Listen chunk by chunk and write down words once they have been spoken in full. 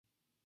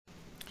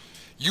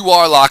You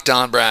are Locked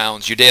On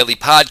Browns, your daily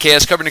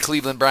podcast covering the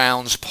Cleveland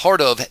Browns, part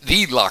of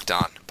the Locked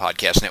On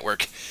Podcast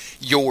Network,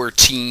 your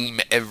team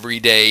every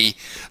day.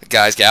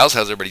 Guys, gals,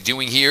 how's everybody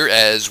doing here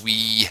as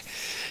we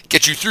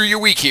get you through your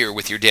week here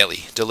with your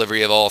daily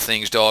delivery of all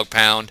things Dog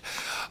Pound?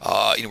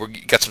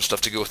 We've got some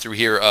stuff to go through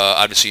here.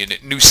 Obviously, a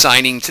new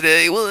signing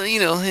today. Well, on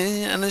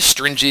the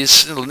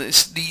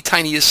the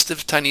tiniest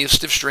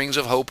of strings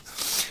of hope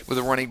with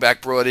a running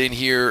back brought in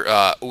here.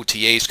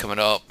 OTAs coming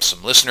up,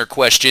 some listener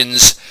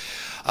questions.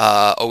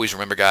 Always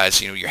remember,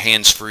 guys, your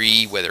hands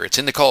free, whether it's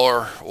in the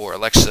car or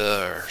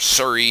Alexa or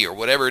Siri or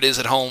whatever it is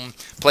at home.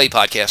 Play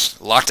podcast,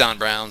 Locked On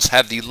Browns.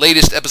 Have the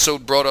latest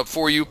episode brought up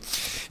for you.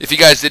 If you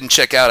guys didn't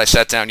check out, I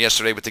sat down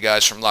yesterday with the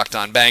guys from Locked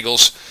On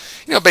Bengals.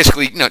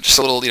 Basically, just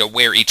a little,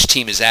 where each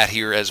team is at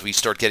here as we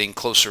start getting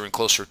closer and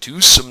closer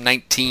to some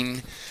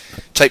 19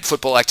 type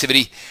football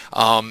activity.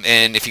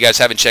 And if you guys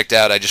haven't checked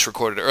out, I just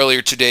recorded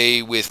earlier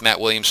today with Matt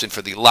Williamson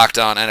for the Locked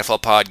On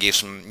NFL pod. Gave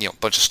some,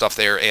 bunch of stuff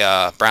there,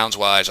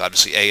 Browns-wise,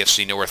 obviously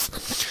AFC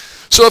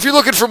North. So if you're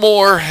looking for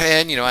more,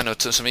 and, I know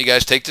some of you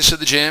guys take this to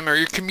the gym or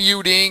you're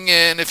commuting,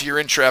 and if you're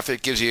in traffic,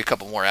 it gives you a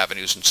couple more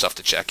avenues and stuff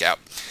to check out.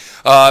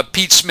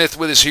 Pete Smith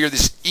with us here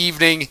this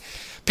evening.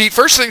 Pete,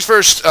 first things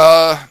first,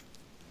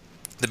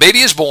 the baby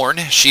is born.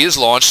 She is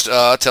launched.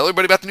 Tell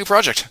everybody about the new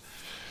project.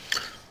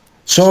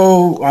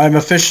 So I'm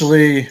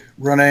officially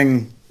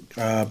running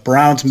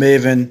Browns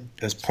Maven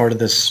as part of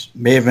this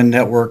Maven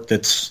network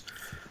that's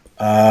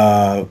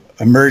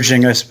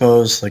emerging, I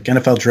suppose, like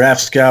NFL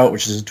Draft Scout,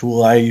 which is a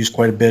tool I use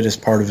quite a bit as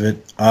part of it.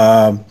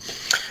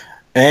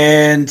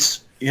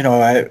 It's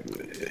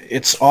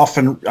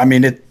often,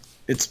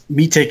 it's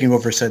me taking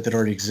over a site that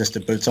already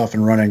existed, but it's off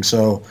and running.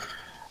 So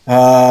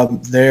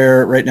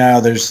right now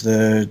there's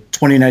the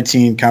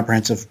 2019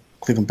 Comprehensive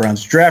Cleveland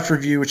Browns Draft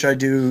Review, which I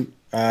do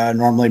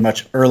normally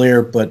much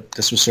earlier, but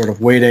this was sort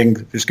of waiting.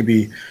 There's going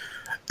to be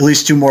at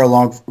least 2 more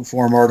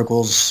long-form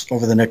articles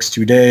over the next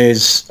 2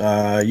 days.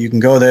 You can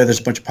go there. There's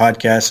a bunch of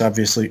podcasts.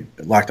 Obviously,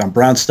 Locked On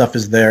Browns stuff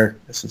is there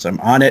since I'm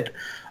on it.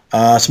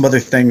 Some other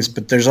things,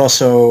 but there's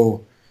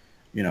also,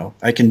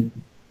 I can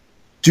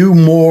do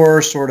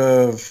more sort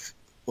of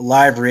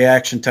live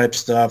reaction type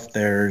stuff.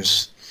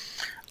 There's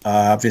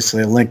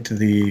obviously a link to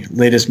the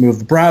latest move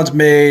the Browns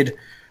made,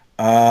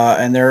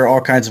 and there are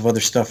all kinds of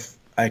other stuff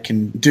I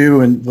can do,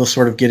 and we'll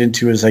sort of get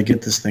into as I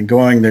get this thing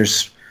going.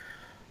 There's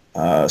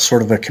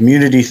sort of a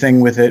community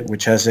thing with it,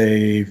 which has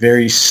a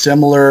very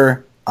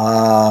similar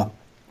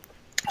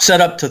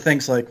setup to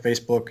things like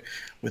Facebook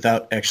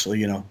without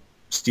actually,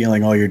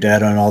 stealing all your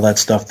data and all that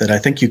stuff that I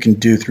think you can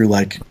do through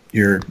like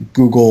your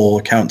Google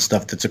account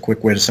stuff. That's a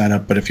quick way to sign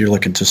up. But if you're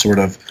looking to sort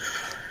of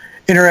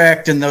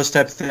interact and those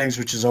type of things,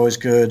 which is always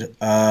good,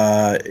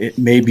 it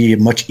may be a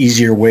much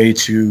easier way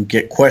to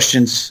get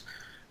questions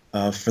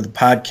for the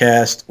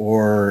podcast,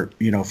 or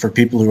for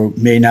people who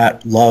may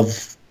not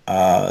love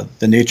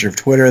the nature of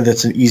Twitter.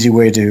 That's an easy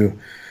way to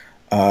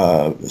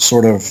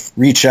sort of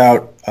reach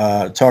out,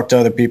 talk to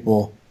other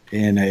people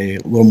in a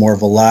little more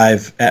of a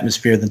live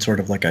atmosphere than sort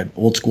of like an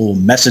old school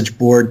message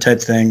board type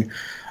thing.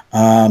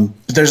 But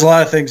there's a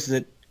lot of things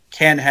that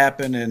can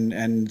happen,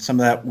 and some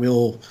of that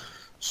will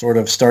sort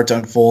of start to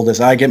unfold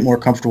as I get more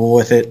comfortable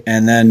with it.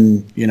 And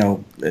then,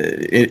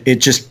 it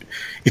just,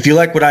 if you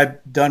like what I've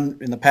done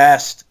in the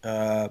past,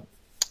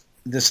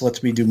 this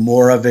lets me do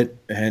more of it.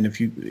 And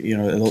if you,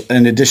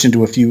 in addition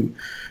to a few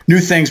new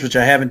things, which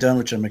I haven't done,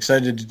 which I'm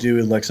excited to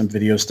do, like some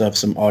video stuff,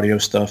 some audio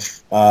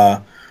stuff,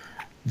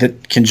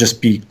 that can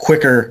just be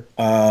quicker,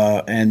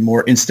 and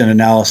more instant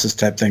analysis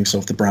type thing. So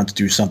if the Browns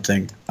do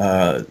something,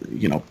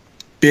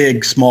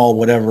 big, small,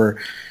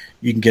 whatever,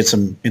 you can get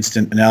some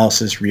instant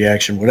analysis,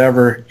 reaction,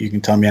 whatever. You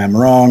can tell me I'm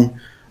wrong,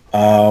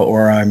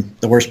 or I'm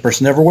the worst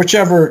person ever,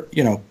 whichever,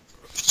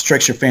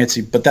 strikes your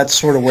fancy. But that's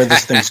sort of where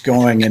this thing's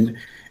going,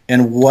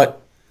 and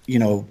what,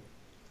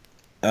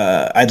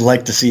 I'd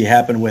like to see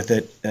happen with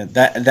it.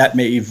 That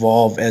may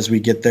evolve as we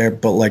get there.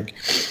 But like,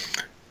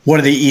 one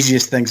of the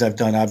easiest things I've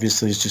done,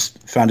 obviously, is just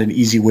found an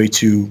easy way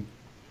to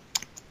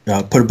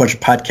put a bunch of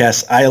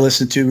podcasts I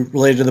listen to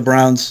related to the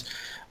Browns,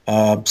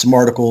 some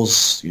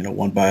articles,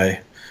 one by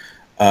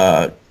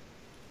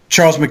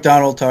Charles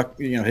McDonald,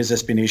 his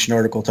SB Nation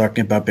article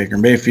talking about Baker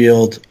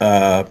Mayfield,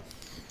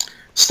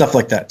 stuff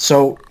like that.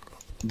 So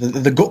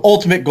the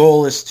ultimate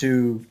goal is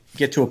to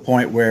get to a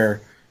point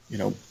where,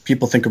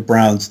 people think of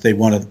Browns, they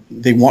want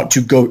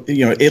to go,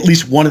 at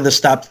least one of the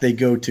stops they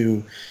go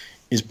to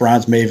is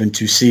Browns Maven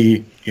to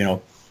see,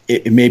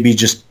 it may be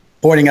just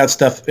pointing out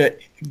stuff,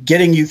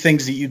 getting you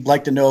things that you'd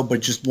like to know,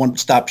 but just one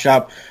stop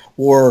shop,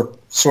 or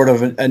sort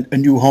of a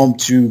new home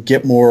to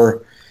get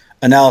more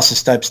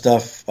analysis type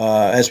stuff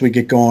as we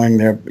get going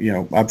there.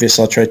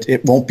 Obviously I'll try to,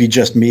 it won't be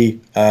just me,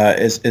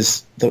 as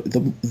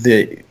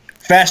the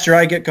faster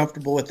I get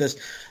comfortable with this,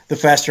 the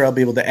faster I'll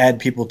be able to add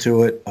people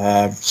to it.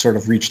 Sort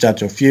of reached out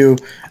to a few,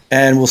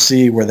 and we'll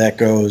see where that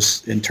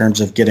goes in terms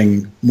of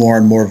getting more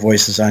and more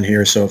voices on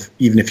here. So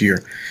even if you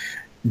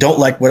don't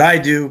like what I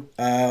do,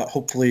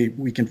 hopefully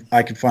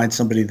I can find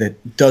somebody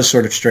that does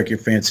sort of strike your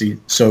fancy,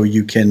 so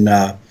you can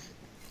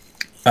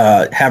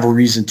have a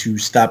reason to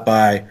stop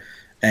by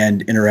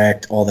and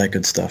interact, all that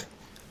good stuff.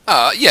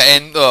 Yeah,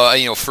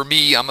 and for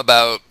me, I'm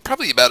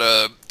probably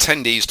about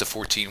 10 days to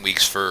 14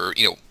 weeks for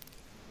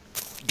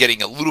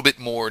getting a little bit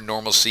more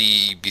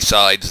normalcy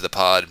besides the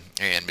pod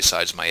and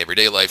besides my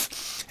everyday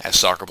life as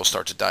soccer will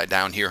start to die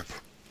down here.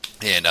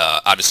 And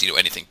obviously,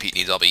 anything Pete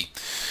needs, I'll be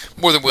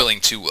more than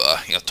willing to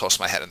toss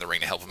my hat in the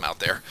ring to help him out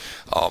there.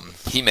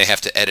 He may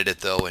have to edit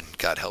it though, and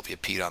God help you,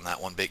 Pete, on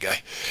that one, big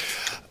guy.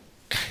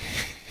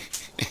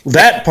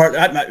 That part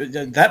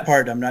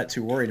I'm not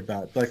too worried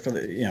about. Like for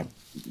the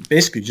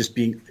basically just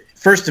being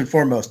first and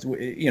foremost,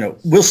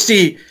 we'll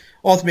see.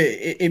 Ultimately,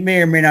 it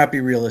may or may not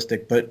be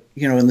realistic, but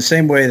in the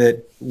same way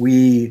that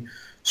we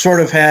sort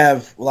of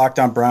have Locked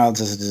On Browns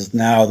as it is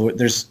now,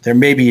 there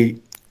may be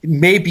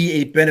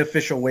a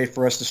beneficial way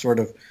for us to sort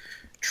of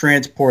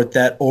transport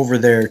that over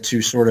there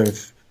to sort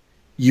of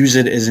use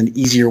it as an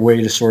easier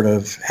way to sort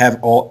of have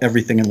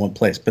everything in one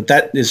place. But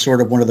that is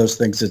sort of one of those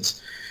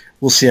things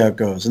we'll see how it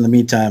goes. In the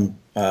meantime,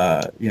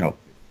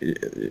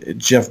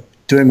 Jeff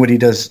doing what he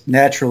does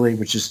naturally,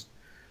 which is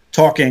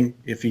talking.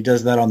 If he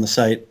does that on the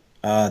site,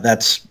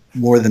 that's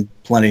more than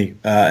plenty.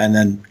 And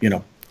then,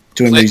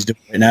 doing what he's doing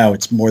right now,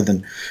 it's more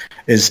than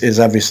is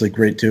obviously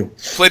great too.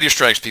 Play to your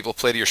strengths, people.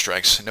 Play to your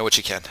strengths. Know what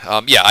you can.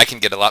 I can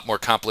get a lot more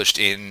accomplished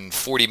in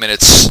 40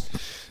 minutes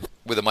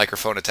with a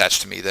microphone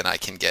attached to me than I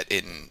can get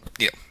in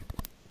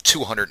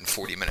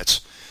 240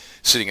 minutes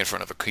sitting in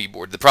front of a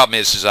keyboard. The problem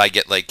is I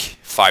get like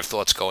 5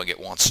 thoughts going at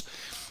once.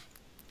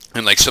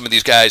 And like some of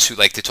these guys who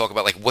like to talk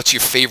about like what's your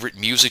favorite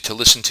music to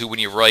listen to when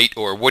you write,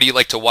 or what do you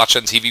like to watch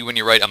on TV when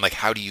you write? I'm like,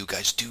 how do you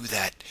guys do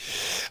that?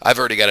 I've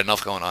already got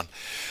enough going on.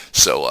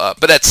 So,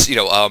 but that's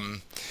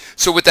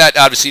so with that,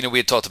 obviously, we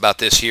had talked about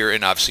this here,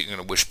 and obviously, you're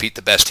going to wish Pete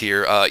the best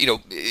here.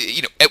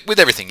 With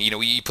everything,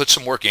 you put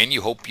some work in.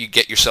 You hope you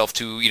get yourself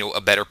to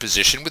a better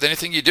position with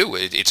anything you do.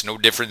 It's no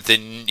different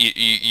than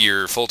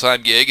your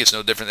full-time gig. It's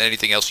no different than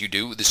anything else you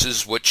do. This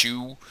is what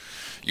you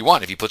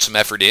want. If you put some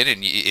effort in and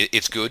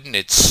it's good and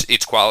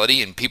it's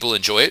quality and people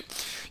enjoy it,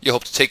 you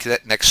hope to take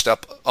that next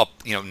step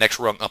up, next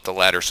rung up the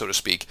ladder, so to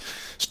speak.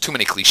 There's too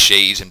many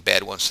cliches and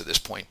bad ones to this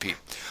point, Pete.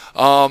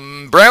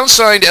 Browns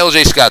signed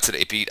L.J. Scott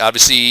today, Pete.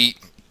 Obviously,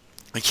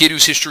 a kid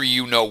whose history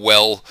you know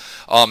well.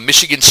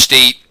 Michigan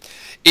State.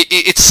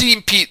 It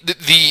seemed, Pete,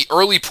 the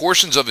early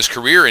portions of his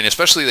career, and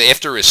especially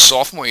after his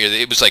sophomore year,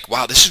 it was like,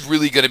 wow, this is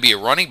really going to be a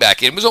running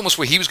back. And it was almost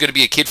where he was going to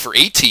be a kid for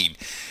 18.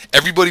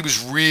 Everybody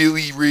was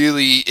really,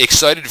 really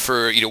excited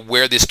for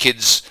where this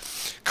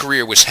kid's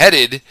career was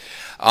headed.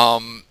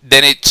 Then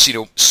it's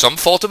some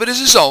fault of it is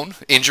his own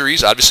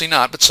injuries, obviously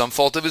not, but some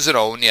fault of his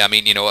own. Yeah, I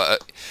mean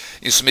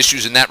some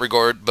issues in that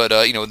regard, but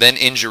then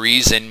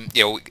injuries and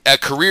a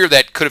career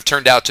that could have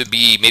turned out to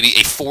be maybe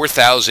a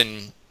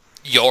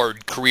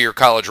 4,000-yard career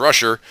college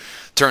rusher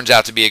turns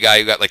out to be a guy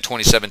who got like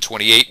 27,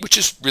 28, which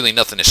is really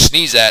nothing to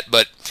sneeze at,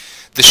 but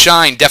the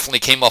shine definitely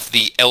came off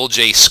the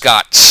L.J.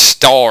 Scott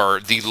star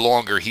the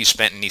longer he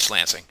spent in East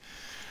Lansing.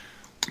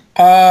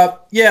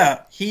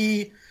 Yeah,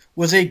 he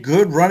was a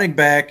good running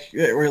back,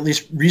 or at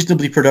least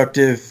reasonably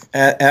productive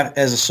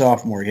as a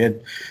sophomore. He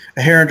had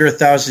a hair under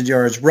 1,000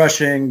 yards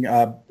rushing,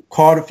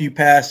 caught a few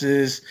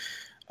passes,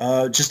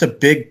 just a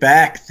big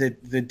back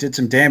that did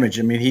some damage.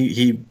 I mean,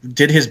 he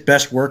did his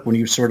best work when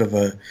he was sort of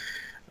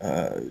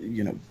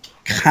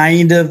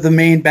kind of the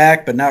main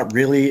back, but not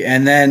really.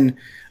 And then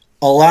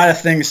a lot of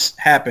things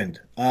happened.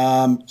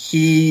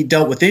 He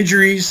dealt with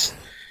injuries.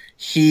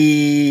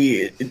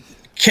 He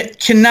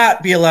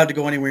cannot be allowed to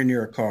go anywhere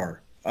near a car.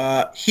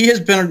 He has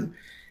been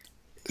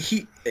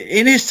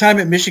in his time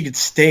at Michigan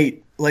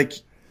State, like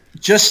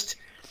just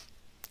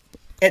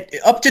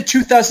up to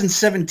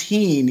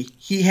 2017,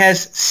 he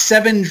has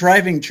 7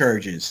 driving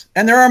charges,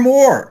 and there are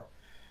more.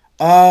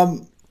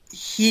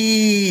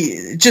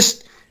 He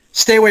just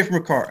stay away from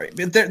a car.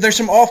 There's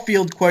some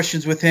off-field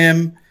questions with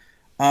him.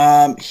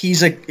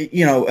 He's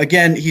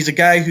he's a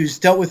guy who's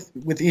dealt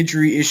with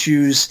injury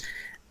issues,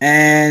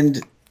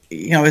 and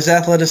his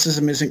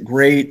athleticism isn't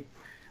great.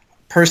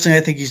 Personally,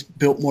 I think he's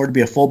built more to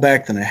be a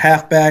fullback than a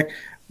halfback.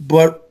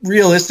 But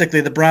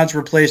realistically, the Browns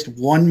replaced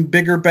one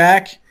bigger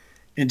back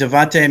in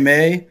Devontae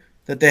May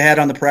that they had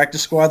on the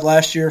practice squad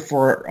last year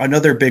for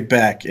another big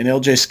back in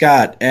L.J.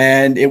 Scott.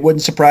 And it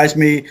wouldn't surprise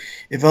me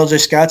if L.J.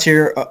 Scott's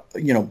here,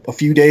 a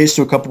few days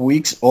to a couple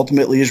weeks,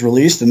 ultimately is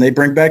released, and they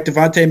bring back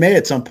Devontae May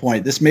at some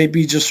point. This may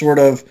be just sort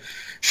of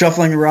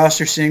shuffling the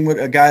roster, seeing what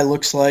a guy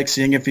looks like,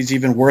 seeing if he's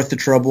even worth the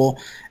trouble,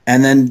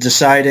 and then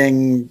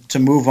deciding to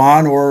move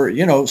on or,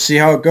 see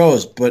how it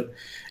goes. But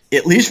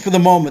at least for the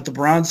moment, the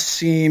Browns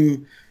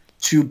seem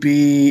to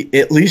be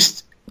at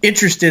least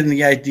interested in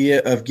the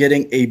idea of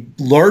getting a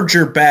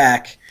larger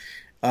back,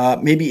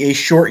 maybe a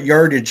short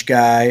yardage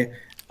guy.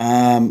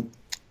 I'm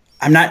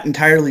not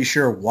entirely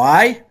sure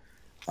why,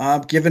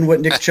 given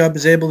what Nick Chubb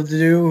is able to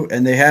do,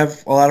 and they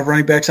have a lot of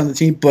running backs on the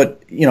team.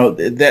 But,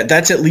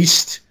 that's at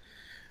least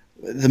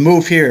the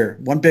move here,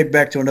 one big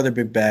back to another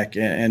big back,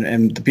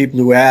 and the people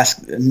who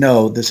ask,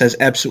 no, this has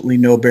absolutely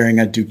no bearing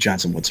on Duke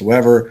Johnson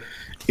whatsoever.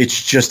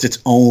 It's just its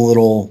own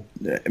little,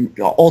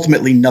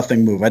 ultimately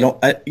nothing move. I don't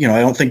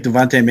think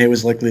Devontae May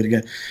was likely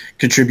to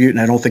contribute,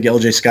 and I don't think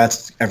L.J.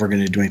 Scott's ever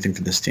going to do anything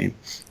for this team.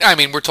 I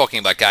mean, we're talking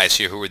about guys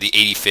here who are the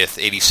 85th,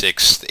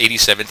 86th,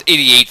 87th,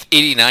 88th,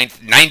 89th,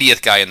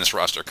 90th guy in this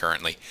roster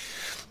currently.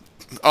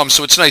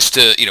 So it's nice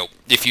to,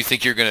 if you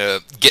think you're going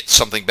to get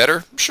something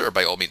better, sure,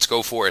 by all means,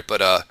 go for it.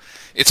 But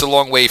it's a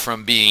long way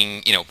from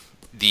being,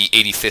 the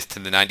 85th to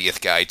the 90th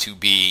guy to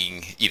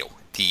being,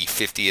 the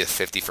 50th,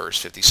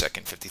 51st,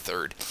 52nd,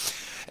 53rd.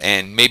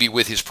 And maybe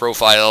with his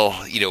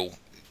profile,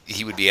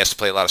 he would be asked to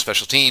play a lot of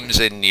special teams,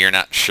 and you're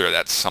not sure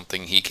that's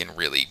something he can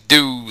really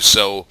do.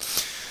 So,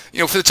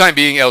 for the time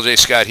being, L.J.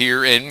 Scott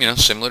here, and,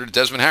 similar to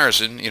Desmond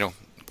Harrison,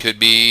 could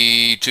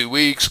be 2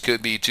 weeks,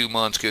 could be 2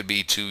 months, could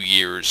be 2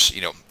 years.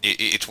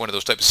 It's one of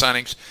those type of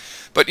signings.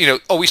 But,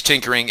 always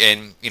tinkering,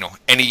 and,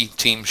 any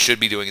team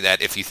should be doing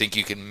that if you think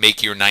you can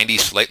make your 90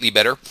 slightly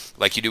better,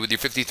 like you do with your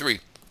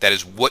 53. That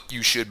is what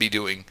you should be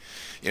doing,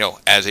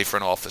 as a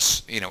front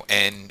office,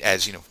 and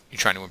as, you're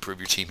trying to improve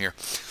your team here.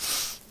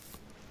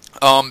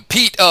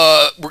 Pete,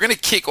 we're going to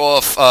kick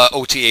off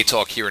OTA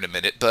talk here in a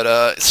minute,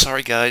 but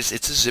sorry guys,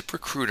 it's a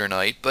ZipRecruiter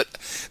night, but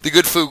the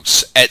good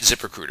folks at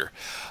ZipRecruiter.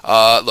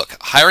 Look,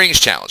 hiring is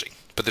challenging,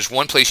 but there's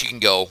one place you can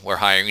go where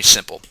hiring is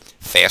simple,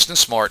 fast and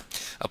smart,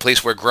 a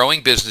place where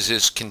growing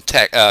businesses can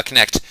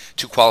connect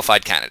to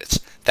qualified candidates.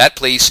 That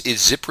place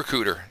is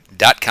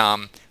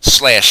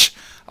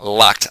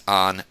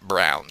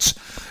ZipRecruiter.com/LockedOnBrowns.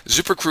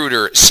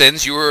 ZipRecruiter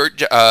sends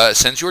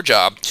your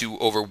job to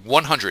over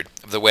 100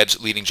 of the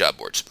web's leading job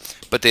boards,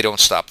 but they don't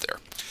stop there.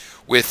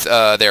 With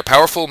their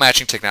powerful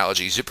matching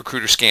technology,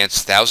 ZipRecruiter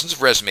scans thousands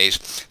of resumes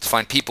to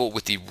find people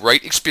with the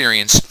right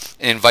experience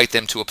and invite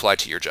them to apply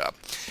to your job.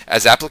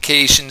 As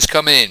applications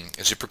come in,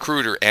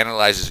 ZipRecruiter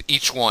analyzes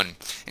each one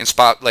and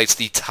spotlights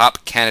the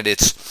top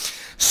candidates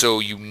so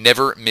you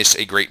never miss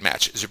a great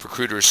match.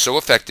 ZipRecruiter is so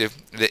effective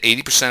that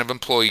 80% of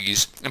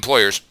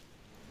employers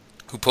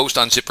who post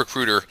on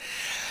ZipRecruiter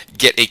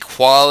get a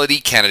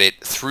quality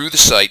candidate through the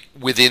site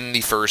within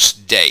the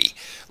first day.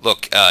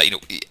 Look,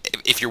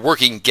 if you're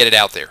working, get it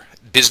out there.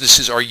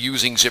 Businesses are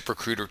using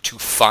ZipRecruiter to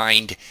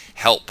find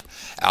help.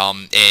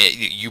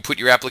 You put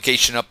your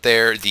application up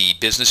there. The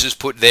businesses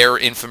put their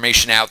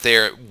information out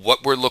there,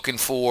 what we're looking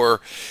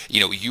for.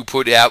 You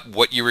put out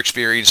what you're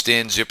experienced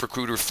in.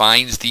 ZipRecruiter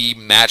finds the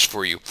match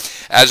for you.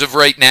 As of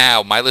right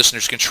now, my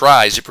listeners can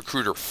try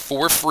ZipRecruiter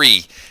for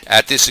free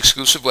at this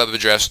exclusive web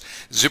address,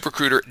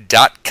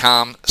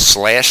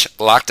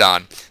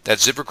 ZipRecruiter.com/LockedOn.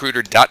 That's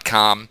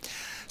ZipRecruiter.com/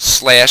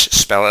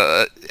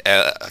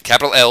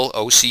 capital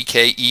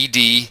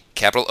LOCKED,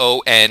 capital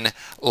ON,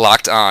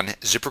 locked on,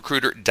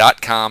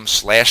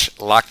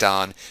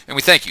 ZipRecruiter.com/LockedOn. And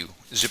we thank you,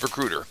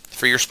 ZipRecruiter,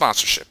 for your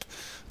sponsorship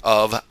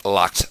of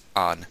Locked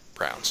On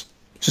Browns.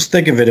 Just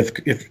think of it,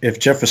 if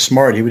Jeff was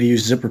smart, he would have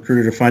used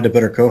ZipRecruiter to find a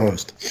better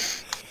co-host.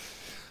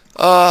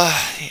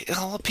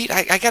 Pete,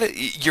 I got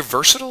it. You're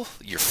versatile.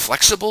 You're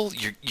flexible.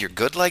 You're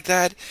good like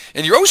that,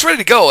 and you're always ready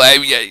to go. I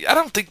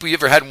don't think we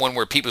ever had one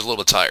where Pete was a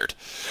little bit tired.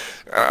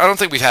 I don't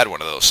think we've had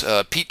one of those.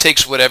 Pete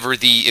takes whatever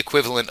the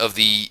equivalent of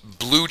the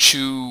Blue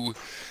Chew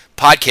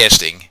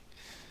podcasting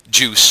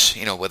juice,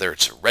 whether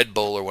it's a Red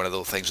Bull or one of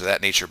those things of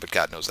that nature. But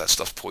God knows that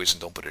stuff's poison.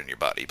 Don't put it in your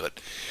body.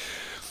 But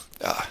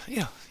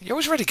you're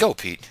always ready to go,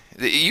 Pete.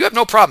 You have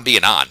no problem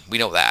being on. We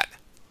know that.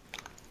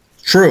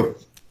 True.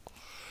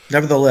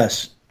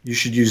 Nevertheless, you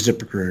should use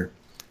ZipRecruiter.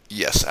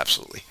 Yes,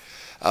 absolutely.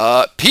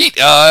 Pete,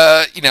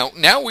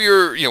 now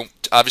we're,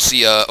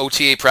 obviously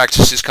OTA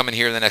practice is coming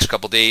here in the next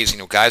couple days.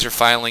 Guys are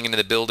filing into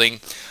the building.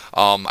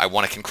 I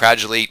want to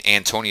congratulate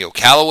Antonio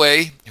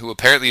Callaway, who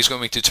apparently is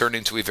going to turn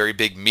into a very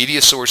big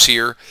media source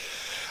here.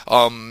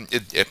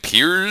 It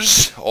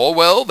appears all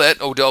well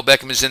that Odell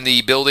Beckham is in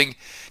the building.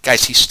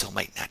 Guys, he still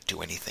might not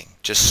do anything,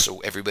 just so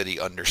everybody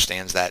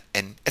understands that,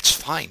 and it's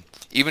fine.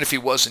 Even if he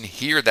wasn't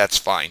here, that's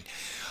fine.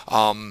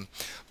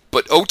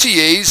 But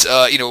OTAs,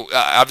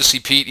 obviously,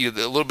 Pete,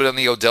 a little bit on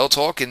the Odell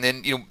talk, and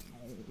then,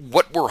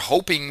 what we're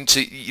hoping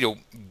to,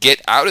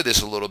 get out of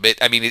this a little bit.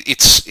 I mean,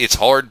 it's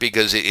hard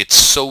because it's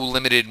so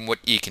limited in what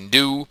you can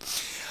do.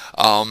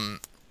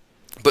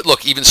 But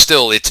look, even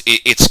still,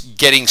 it's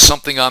getting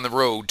something on the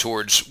road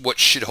towards what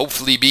should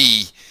hopefully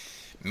be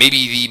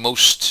maybe the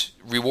most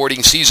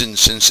rewarding season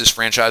since this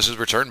franchise has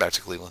returned back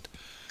to Cleveland.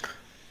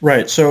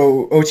 Right.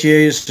 So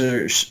OTAs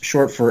are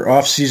short for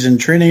off-season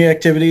training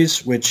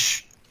activities,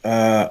 which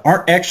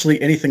aren't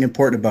actually anything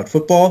important about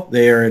football.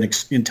 They are an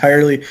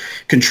entirely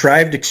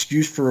contrived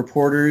excuse for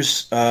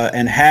reporters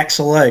and hacks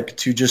alike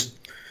to just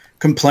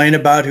complain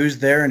about who's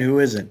there and who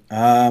isn't.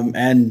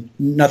 And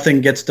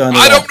nothing gets done.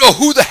 I don't know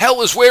who the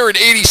hell is wearing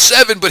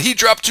 87, but he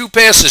dropped 2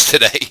 passes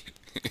today.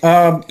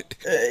 Odell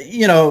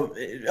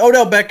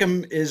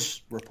Beckham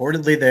is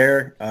reportedly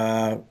there,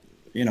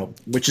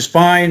 which is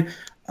fine.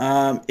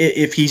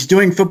 If he's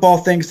doing football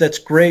things, that's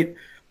great.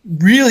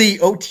 Really,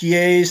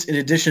 OTAs, in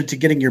addition to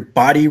getting your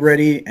body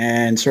ready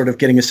and sort of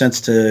getting a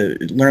sense to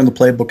learn the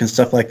playbook and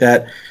stuff like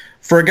that,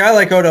 for a guy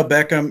like Odell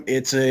Beckham,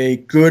 it's a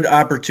good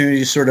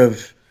opportunity to sort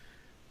of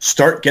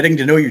start getting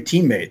to know your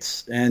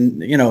teammates.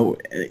 And,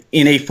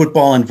 in a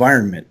football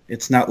environment,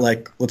 it's not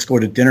like let's go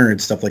to dinner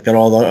and stuff like that,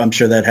 although I'm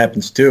sure that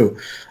happens too.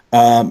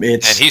 And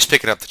he's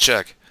picking up the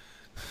check.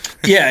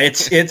 Yeah,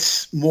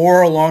 it's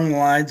more along the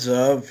lines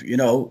of,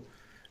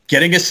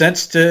 getting a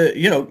sense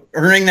to,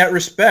 earning that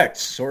respect,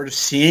 sort of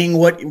seeing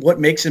what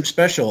makes him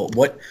special.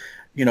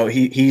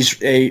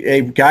 He's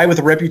a guy with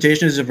a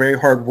reputation as a very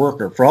hard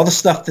worker. For all the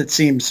stuff that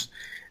seems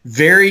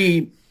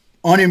very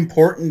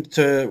unimportant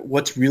to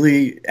what's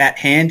really at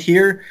hand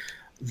here,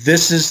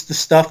 this is the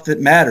stuff that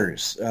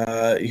matters.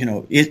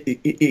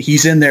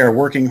 He's in there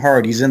working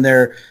hard. He's in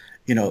there.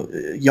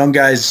 Young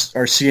guys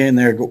are seeing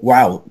there,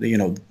 wow,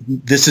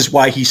 this is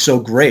why he's so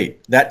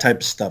great, that type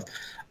of stuff.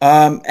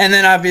 And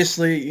then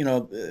obviously,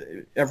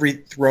 every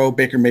throw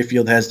Baker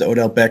Mayfield has to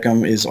Odell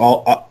Beckham is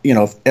all,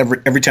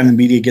 every time the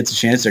media gets a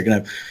chance, they're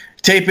going to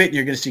tape it and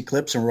you're going to see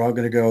clips and we're all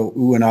going to go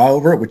ooh and ah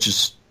over it, which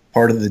is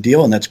part of the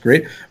deal. And that's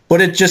great,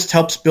 but it just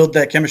helps build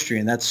that chemistry.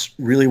 And that's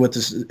really what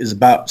this is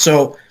about.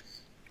 So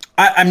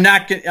I'm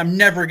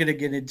never going to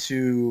get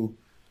into,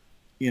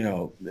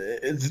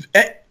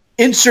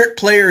 insert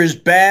player is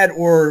bad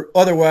or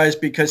otherwise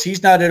because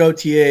he's not at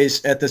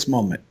OTAs at this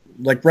moment.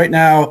 Like right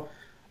now,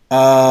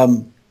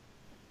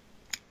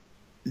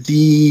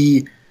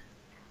 the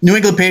New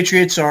England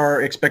Patriots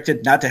are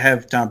expected not to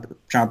have Tom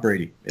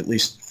Brady, at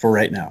least for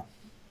right now.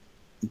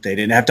 They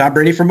didn't have Tom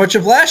Brady for much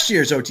of last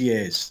year's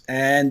OTAs,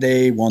 and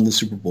they won the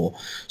Super Bowl.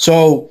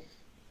 So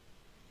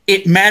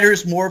it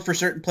matters more for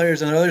certain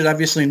players than others.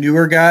 Obviously,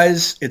 newer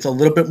guys, it's a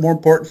little bit more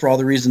important for all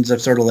the reasons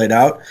I've sort of laid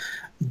out.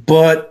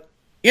 But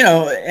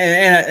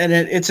and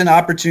it's an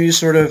opportunity to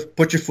sort of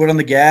put your foot on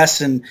the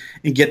gas and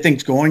get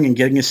things going and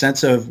getting a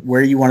sense of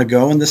where you want to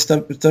go and this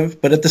stuff.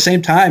 But at the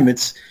same time,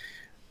 it's,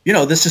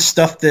 this is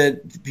stuff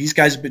that these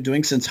guys have been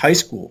doing since high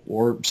school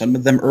or some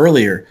of them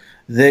earlier,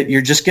 that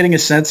you're just getting a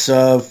sense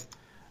of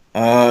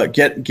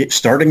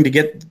starting to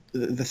get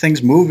the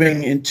things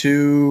moving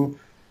into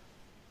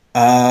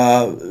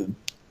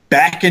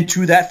back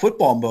into that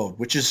football mode,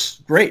 which is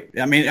great.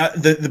 I mean,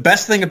 the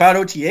best thing about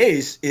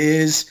OTAs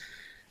is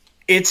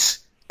it's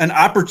an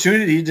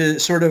opportunity to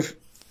sort of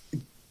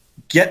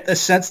get a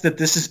sense that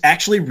this is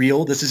actually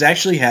real. This is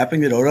actually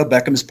happening, that Odell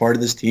Beckham is part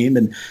of this team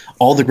and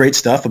all the great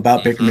stuff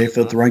about Baker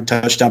Mayfield throwing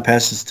touchdown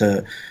passes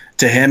to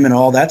him and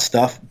all that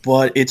stuff.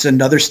 But it's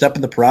another step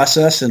in the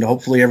process and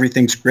hopefully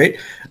everything's great.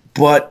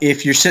 But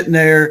if you're sitting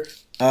there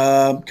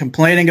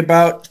complaining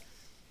about,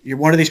 you're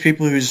one of these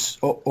people who's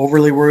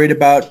overly worried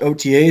about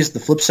OTAs, the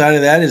flip side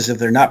of that is if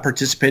they're not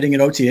participating in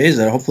OTAs,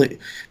 that hopefully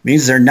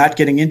means they're not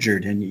getting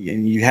injured. And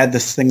you had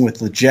this thing with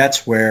the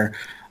Jets where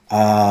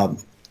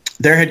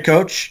their head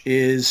coach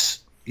is,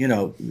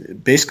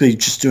 basically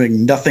just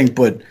doing nothing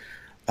but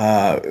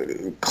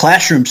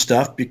classroom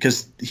stuff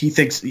because he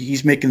thinks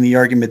he's making the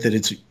argument that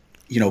it's,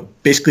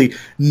 basically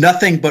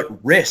nothing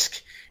but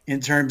risk in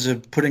terms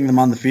of putting them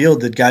on the field,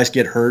 that guys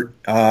get hurt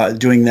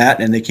doing that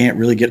and they can't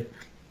really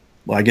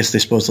well, I guess they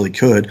supposedly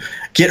could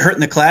get hurt in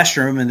the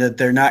classroom, and that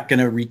they're not going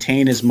to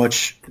retain as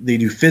much they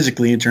do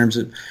physically in terms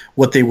of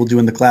what they will do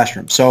in the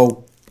classroom.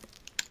 So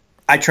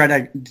I try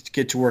not to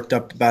get too worked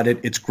up about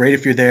it. It's great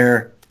if you're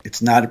there.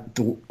 It's not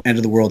the end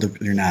of the world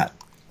if you're not.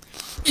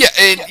 Yeah,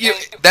 and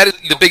that is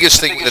the biggest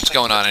thing that's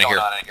going on in here.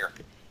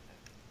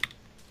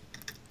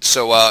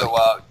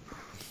 So,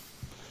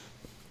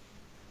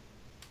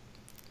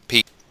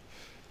 Pete,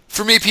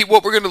 for me, Pete,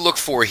 what we're going to look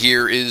for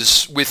here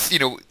is with,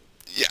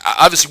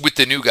 obviously with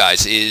the new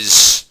guys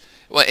is,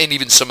 well, and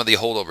even some of the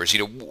holdovers,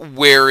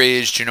 where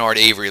is Genard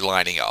Avery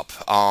lining up?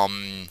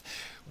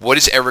 What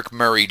is Eric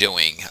Murray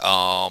doing?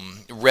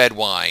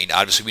 Redwine,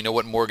 obviously we know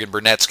what Morgan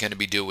Burnett's going to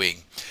be doing.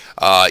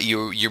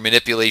 Your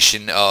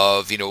manipulation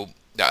of, and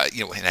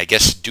I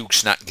guess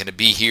Duke's not going to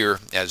be here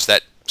as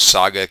that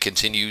saga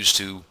continues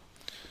to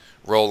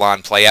roll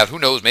on, play out. Who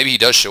knows? Maybe he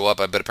does show up,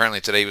 but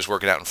apparently today he was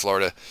working out in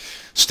Florida.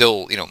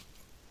 Still,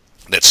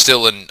 that's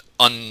still an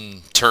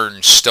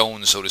unturned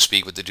stone, so to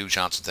speak, with the Duke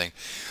Johnson thing.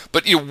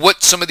 But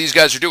what some of these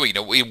guys are doing,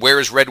 where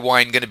is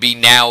Redwine going to be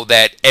now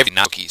that every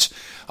rookies?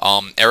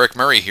 Eric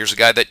Murray, here's a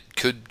guy that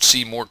could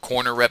see more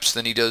corner reps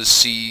than he does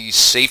see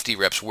safety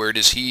reps. Where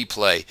does he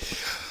play?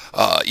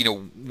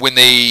 When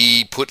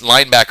they put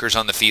linebackers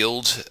on the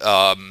field,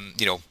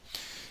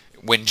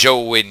 when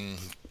Joe and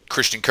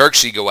Christian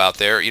Kirksey go out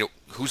there,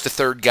 who's the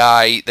third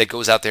guy that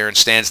goes out there and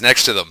stands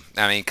next to them?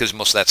 I mean, because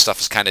most of that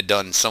stuff is kind of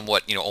done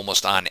somewhat,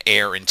 almost on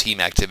air in team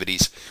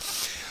activities.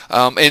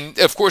 And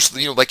of course,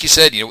 like you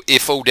said,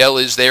 if Odell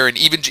is there, and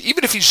even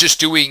if he's just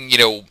doing,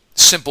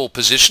 simple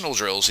positional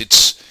drills,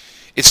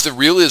 it's the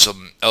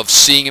realism of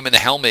seeing him in the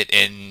helmet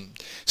and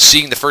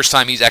seeing the first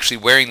time he's actually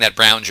wearing that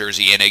brown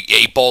jersey and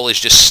a ball is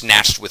just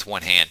snatched with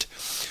one hand.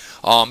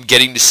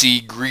 Getting to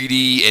see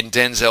Greedy and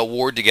Denzel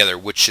Ward together,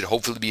 which should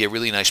hopefully be a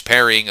really nice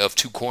pairing of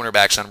two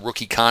cornerbacks on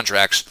rookie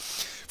contracts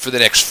for the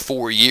next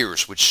 4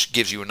 years, which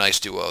gives you a nice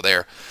duo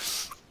there.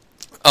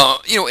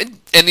 And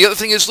the other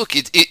thing is, look,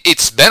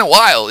 it's been a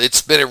while.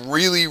 It's been a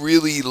really,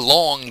 really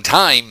long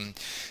time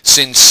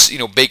since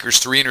Baker's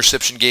 3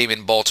 interception game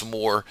in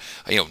Baltimore.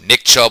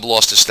 Nick Chubb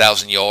lost his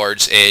 1,000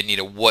 yards, and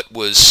what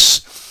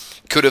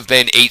could have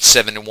been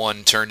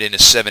 8-7-1 turned into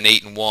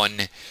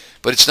 7-8-1.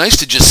 But it's nice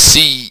to just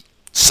see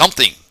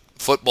something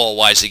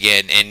football-wise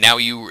again, and now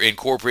you're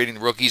incorporating the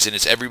rookies, and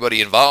it's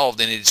everybody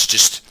involved, and it's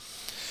just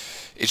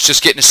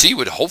getting to see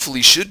what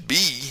hopefully should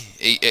be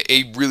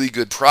a really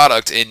good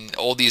product, and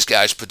all these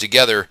guys put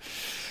together.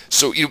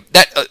 So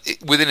that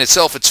within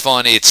itself, it's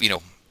fun. It's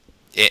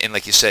and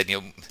like you said,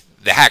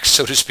 the hacks,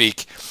 so to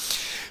speak,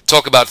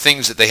 talk about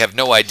things that they have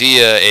no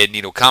idea,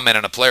 and comment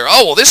on a player.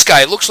 Oh, well, this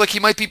guy looks like he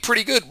might be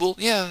pretty good. Well,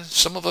 yeah,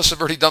 some of us have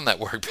already done that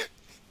work.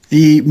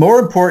 The more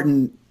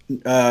important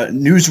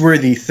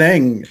newsworthy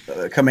thing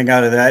coming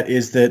out of that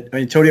is that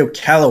Antonio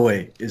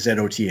Callaway is at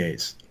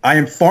OTAs. I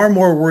am far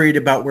more worried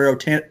about where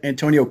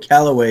Antonio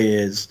Callaway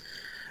is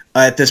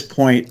at this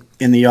point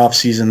in the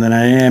offseason than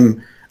I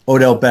am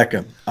Odell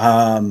Beckham.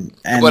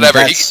 And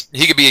whatever.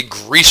 He could be in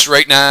Greece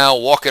right now,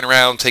 walking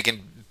around,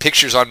 taking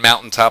pictures on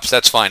mountaintops.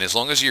 That's fine. As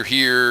long as you're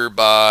here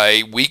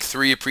by week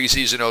 3 of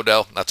preseason,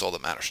 Odell, that's all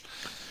that matters.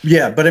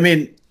 Yeah, but I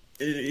mean,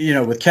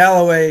 with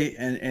Callaway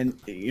and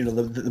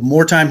the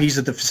more time he's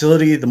at the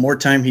facility, the more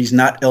time he's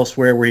not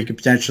elsewhere where he could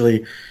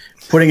potentially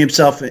putting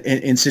himself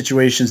in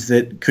situations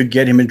that could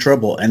get him in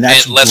trouble. And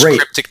that's less great.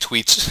 Cryptic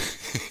tweets.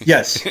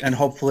 Yes, and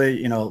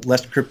hopefully,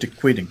 less cryptic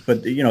tweeting.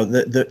 But,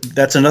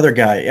 that's another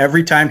guy.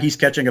 Every time he's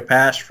catching a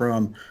pass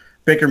from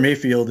Baker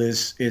Mayfield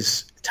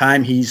is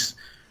time he's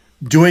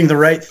doing the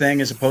right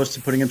thing as opposed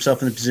to putting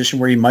himself in a position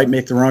where he might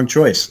make the wrong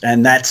choice.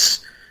 And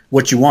that's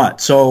what you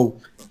want. So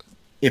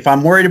if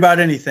I'm worried about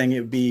anything, it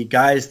would be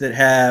guys that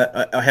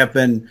have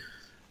been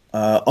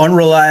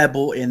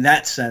unreliable in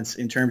that sense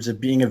in terms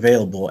of being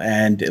available.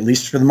 And at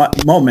least for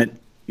the moment,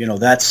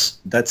 that's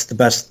the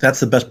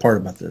best part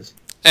about this.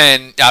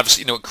 And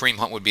obviously, Kareem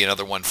Hunt would be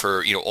another one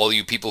for all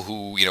you people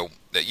who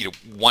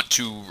want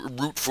to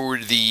root for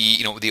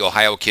the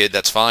Ohio kid.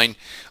 That's fine.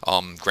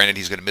 Granted,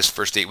 he's going to miss the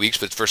first 8 weeks,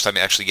 but it's the first time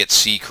you actually get to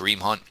see Kareem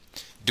Hunt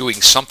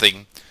doing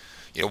something,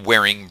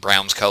 wearing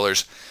Browns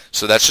colors.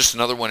 So that's just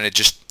another one, and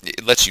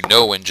it lets you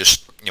know and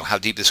just how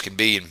deep this can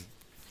be. And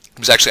it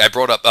was actually I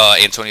brought up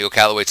Antonio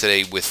Callaway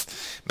today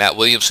with Matt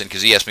Williamson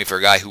because he asked me for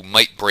a guy who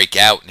might break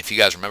out. And if you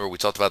guys remember, we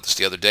talked about this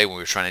the other day when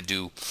we were trying to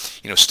do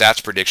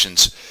stats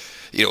predictions.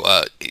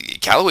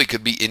 Callaway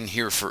could be in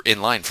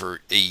line for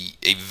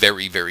a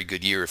very, very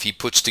good year if he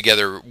puts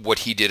together what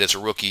he did as a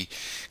rookie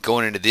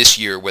going into this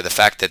year, where the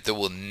fact that there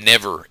will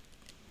never,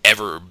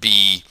 ever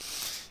be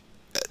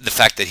the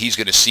fact that he's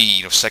going to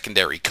see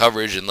secondary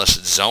coverage unless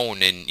it's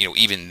zone, and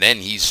even then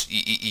he's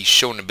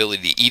shown an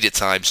ability to eat at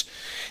times.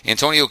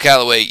 Antonio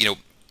Callaway,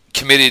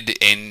 committed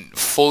and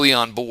fully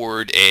on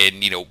board, and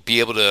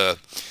be able to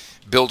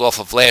build off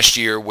of last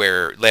year,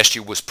 where last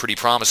year was pretty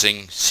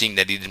promising, seeing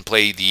that he didn't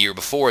play the year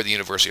before at the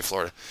University of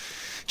Florida.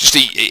 Just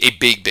a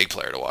big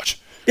player to watch.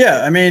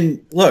 Yeah, I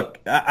mean, look,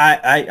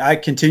 I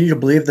continue to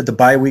believe that the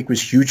bye week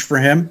was huge for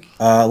him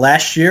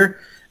last year,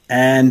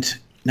 and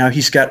now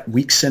he's got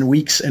weeks and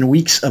weeks and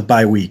weeks of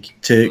bye week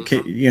to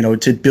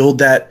to build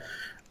that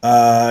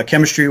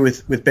chemistry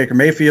with Baker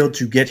Mayfield,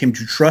 to get him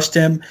to trust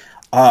him.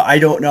 I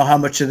don't know how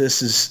much of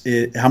this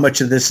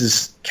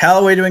is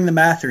Callaway doing the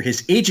math or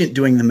his agent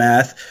doing the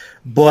math,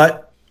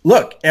 but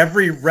look,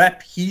 every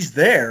rep he's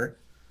there,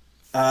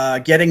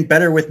 getting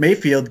better with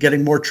Mayfield,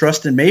 getting more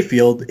trust in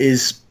Mayfield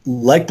is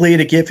likely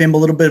to give him a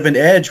little bit of an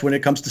edge when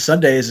it comes to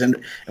Sundays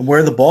and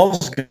where the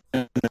ball's going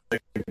to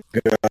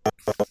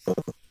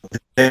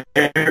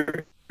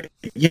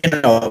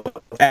go.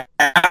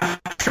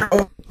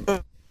 After,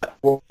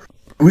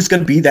 who's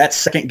going to be that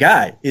second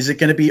guy? Is it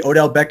going to be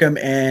Odell Beckham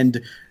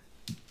and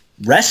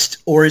rest,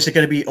 or is it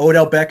going to be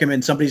Odell Beckham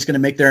and somebody's going to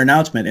make their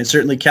announcement? And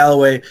certainly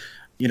Callaway,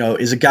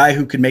 is a guy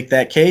who can make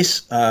that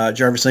case.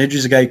 Jarvis Landry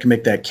is a guy who can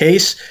make that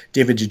case.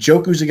 David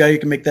Njoku is a guy who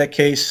can make that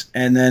case.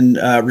 And then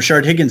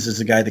Rashard Higgins is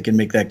a guy that can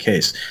make that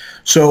case.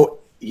 So,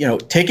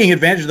 taking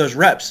advantage of those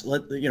reps,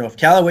 if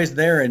Callaway's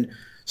there and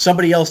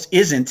somebody else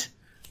isn't,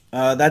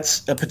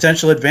 that's a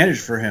potential advantage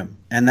for him.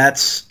 And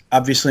that's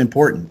obviously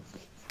important.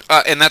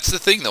 And that's the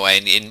thing, though,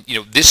 and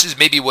this is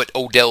maybe what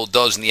Odell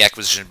does and the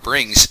acquisition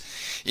brings.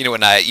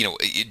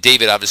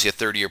 David, obviously a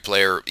third-year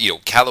player,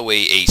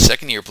 Callaway, a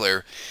second-year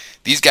player.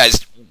 These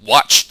guys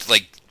watched,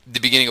 the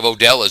beginning of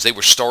Odell as they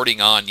were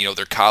starting on,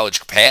 their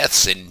college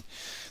paths, and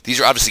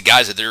these are obviously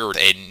guys that they're,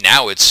 and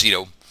now it's,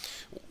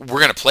 we're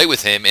going to play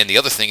with him, and the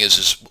other thing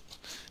is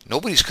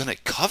nobody's going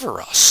to cover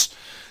us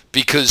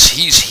because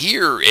he's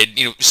here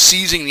and,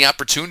 seizing the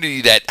opportunity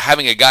that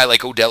having a guy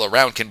like Odell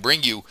around can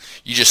bring you.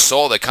 You just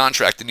saw the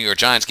contract the New York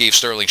Giants gave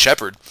Sterling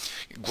Shepard,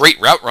 great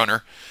route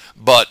runner.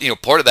 But,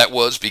 part of that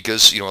was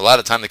because, a lot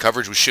of time the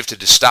coverage was shifted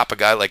to stop a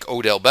guy like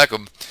Odell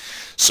Beckham.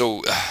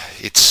 So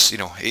it's,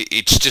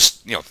 it's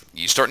just,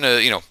 you're starting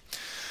to,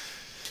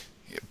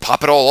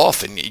 pop it all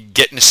off and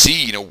getting to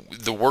see,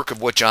 the work of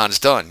what John's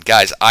done.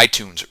 Guys,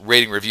 iTunes,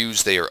 rating,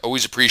 reviews, they are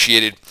always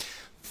appreciated.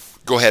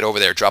 Go ahead over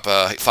there, drop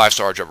a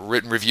 5-star, drop a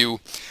written review.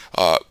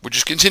 We're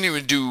just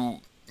continuing to do,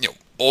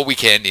 all we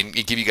can and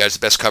give you guys the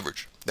best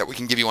coverage. that we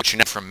can give you on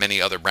from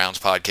many other Browns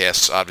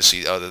podcasts,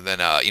 obviously, other than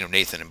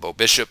Nathan and Bo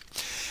Bishop.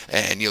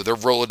 And their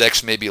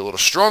Rolodex may be a little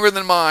stronger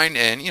than mine,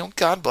 and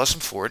God bless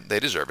them for it; they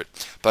deserve it.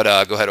 But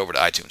go ahead over to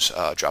iTunes,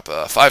 drop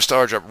a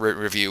 5-star, drop a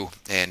review,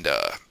 and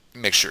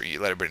make sure you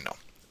let everybody know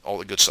all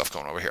the good stuff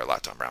going over here at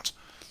Locked On Browns.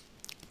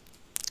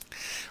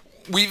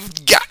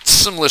 We've got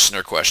some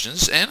listener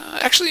questions, and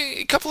actually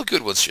a couple of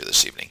good ones here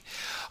this evening.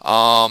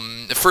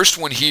 The first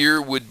one here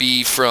would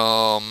be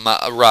from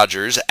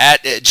Rogers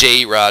at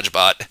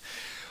JRajBot.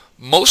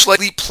 Most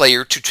likely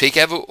player to take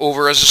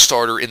over as a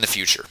starter in the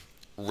future: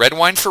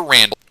 Redwine for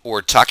Randall,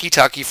 or Taki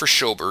for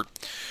Schobert,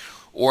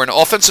 or an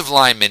offensive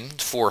lineman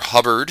for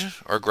Hubbard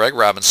or Greg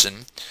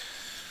Robinson,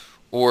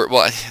 or,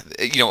 well,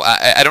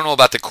 I don't know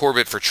about the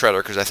Corbett for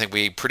Treader, because I think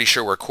we're pretty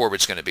sure where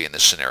Corbett's going to be in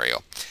this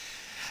scenario.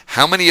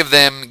 How many of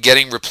them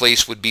getting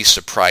replaced would be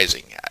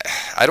surprising?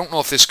 I don't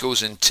know if this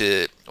goes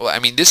into,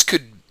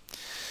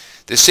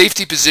 the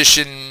safety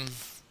position,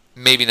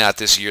 maybe not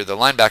this year. The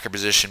linebacker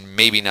position,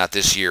 maybe not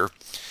this year.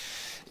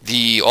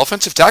 The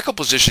offensive tackle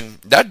position,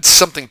 that's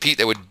something, Pete,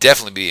 that would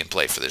definitely be in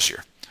play for this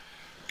year.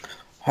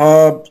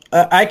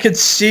 I could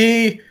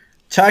see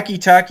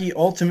Taki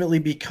ultimately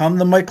become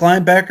the Mike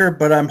linebacker,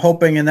 but I'm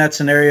hoping in that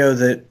scenario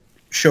that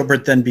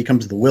Schobert then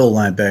becomes the Will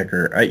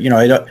linebacker. I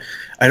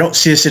don't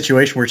see a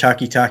situation where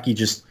Taki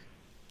just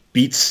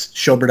beats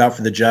Schobert out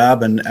for the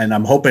job, and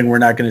I'm hoping we're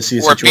not going to see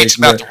a situation beats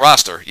him out the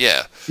roster,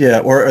 yeah. Yeah,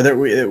 or that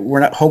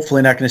we're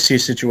hopefully not going to see a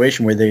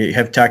situation where they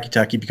have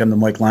Taki become the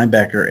Mike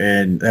linebacker,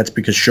 and that's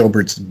because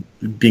Schobert's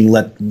being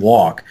let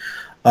walk.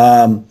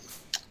 I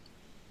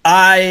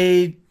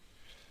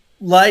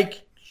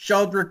like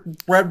Sheldrick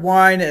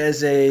Redwine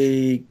as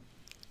a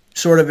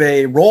sort of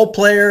a role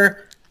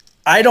player.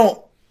 I don't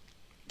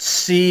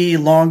see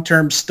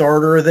long-term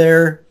starter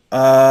there.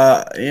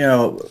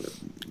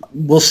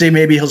 We'll see.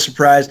 Maybe he'll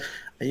surprise.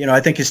 I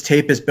think his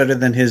tape is better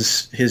than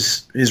his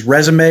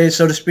resume,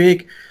 so to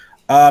speak.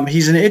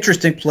 He's an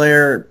interesting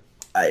player.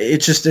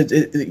 It's just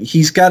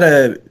he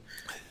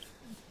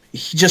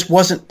just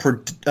wasn't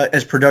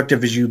as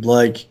productive as you'd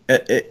like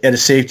at a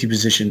safety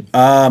position.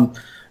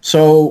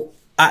 So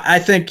I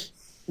think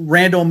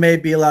Randall may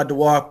be allowed to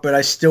walk, but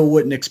I still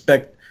wouldn't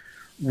expect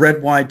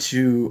Redwine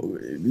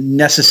to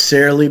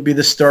necessarily be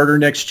the starter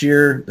next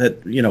year.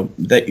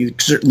 That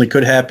certainly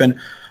could happen.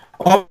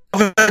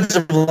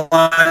 Offensive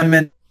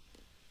lineman,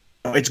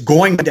 it's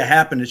going to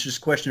happen. It's just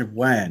a question of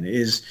when.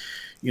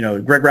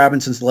 Greg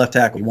Robinson's the left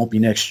tackle. He won't be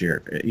next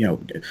year.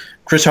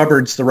 Chris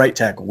Hubbard's the right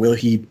tackle. Will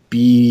he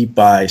be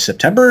by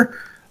September?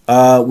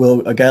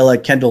 Will a guy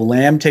like Kendall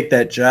Lamb take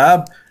that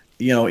job?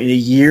 In a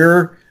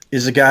year,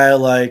 is a guy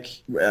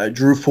like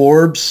Drew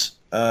Forbes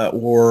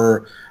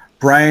or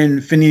Brian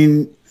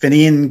Finian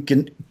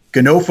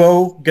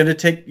Ganofo going to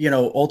take,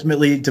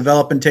 ultimately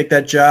develop and take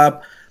that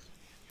job?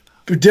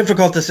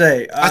 Difficult to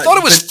say. I thought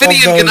it was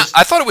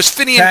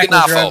Finian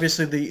Ganofo.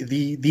 Obviously,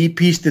 the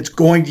piece that's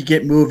going to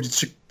get moved.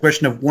 It's a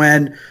question of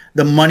when.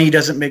 The money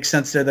doesn't make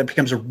sense there. That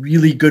becomes a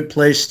really good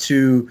place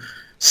to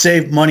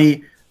save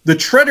money. The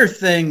Treader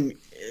thing,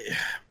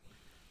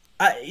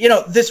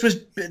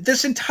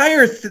 this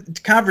entire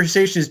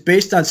conversation is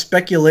based on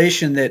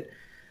speculation that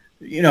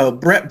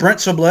Brent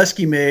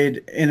Sobleski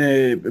made in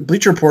a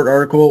Bleacher Report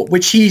article,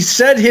 which he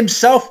said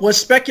himself was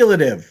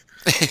speculative.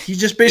 He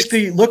just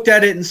basically looked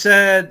at it and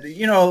said,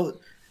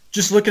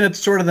 just looking at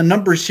sort of the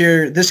numbers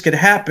here, this could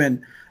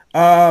happen.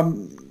 I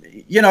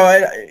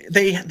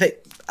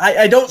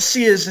don't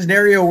see a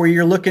scenario where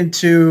you're looking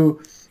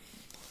to,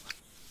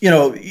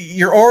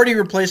 you're already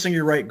replacing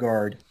your right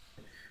guard.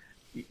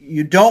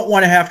 You don't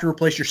want to have to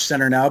replace your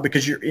center now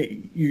because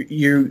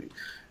then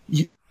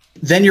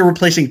you're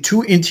replacing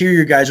two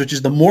interior guys, which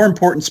is the more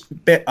important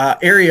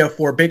area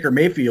for Baker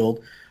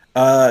Mayfield.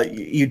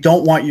 You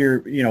don't want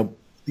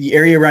the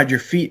area around your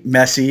feet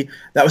messy.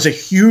 That was a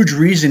huge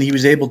reason he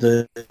was able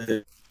to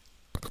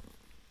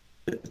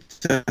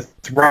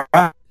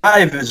thrive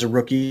as a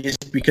rookie, is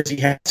because he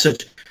had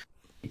such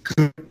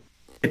good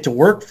to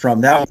work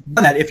from.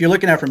 That if you're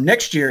looking at from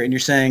next year and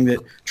you're saying that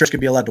Trish could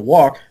be allowed to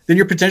walk, then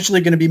you're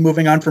potentially going to be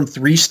moving on from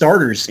 3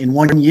 starters in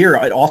 1 year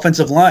at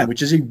offensive line,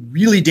 which is a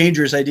really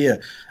dangerous idea.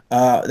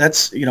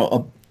 That's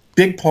a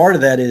big part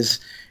of that is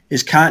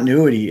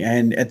continuity,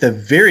 and at the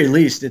very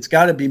least, it's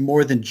got to be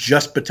more than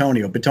just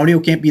Bitonio.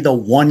 Bitonio can't be the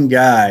one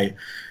guy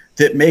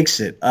that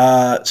makes it.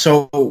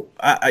 So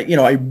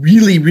I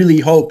really, really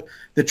hope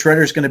that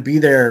Treader's going to be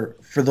there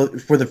for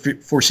the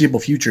foreseeable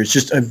future. It's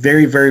just a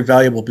very, very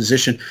valuable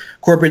position.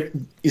 Corbett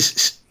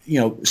is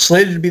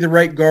slated to be the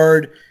right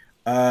guard.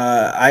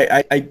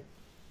 The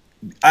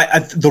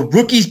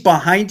rookies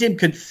behind him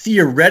could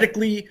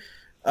theoretically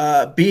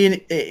be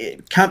in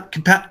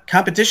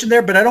competition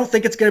there, but I don't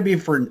think it's going to be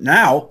for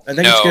now. I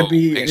think it's going to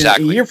be a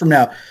year from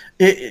now.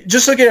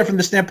 Just looking at it from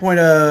the standpoint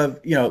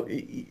of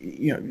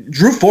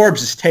Drew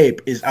Forbes'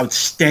 tape is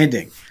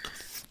outstanding.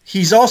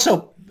 He's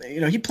also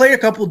he played a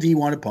couple of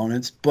D1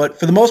 opponents, but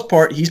for the most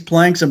part, he's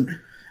playing some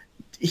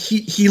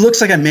he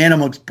looks like a man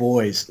amongst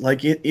boys.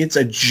 Like it's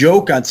a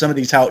joke on some of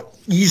these how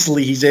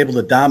easily he's able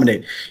to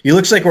dominate. He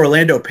looks like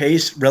Orlando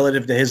Pace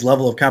relative to his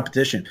level of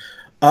competition.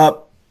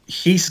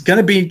 He's going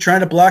to be trying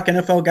to block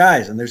NFL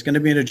guys, and there's going to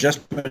be an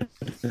adjustment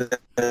to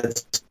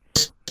that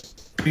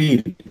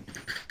speed.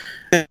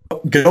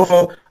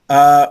 Godofo,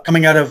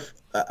 coming out of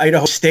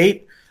Idaho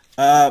State,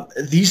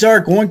 these are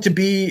going to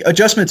be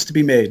adjustments to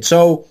be made.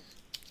 So,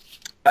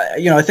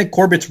 I think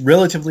Corbett's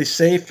relatively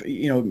safe.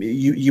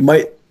 You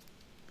might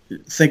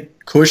think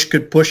Cush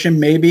could push him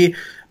maybe,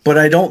 but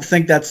I don't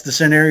think that's the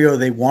scenario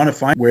they want to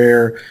find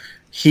where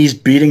he's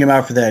beating him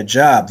out for that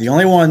job. The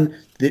only one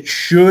that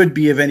should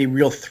be of any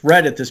real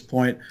threat at this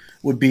point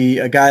would be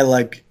a guy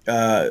like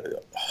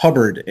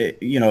Hubbard.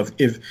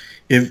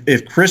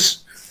 If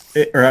Chris,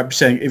 or I'm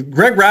saying if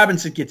Greg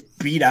Robinson gets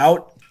beat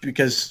out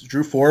because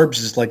Drew Forbes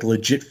is like a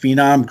legit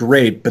phenom,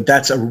 great, but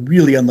that's a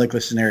really unlikely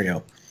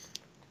scenario.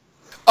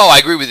 Oh, I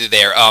agree with you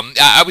there.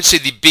 I would say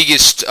the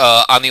biggest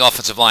on the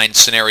offensive line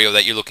scenario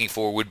that you're looking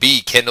for would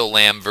be Kendall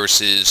Lamb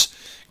versus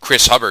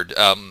Chris Hubbard.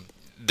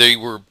 They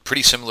were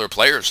pretty similar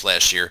players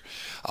last year.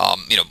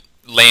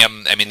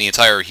 Lamb, the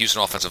entire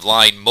Houston offensive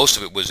line, most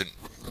of it wasn't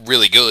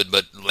really good,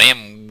 but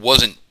Lamb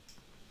wasn't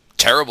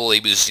terrible.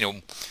 He was,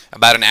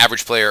 about an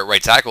average player at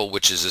right tackle,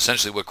 which is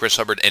essentially what Chris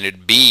Hubbard ended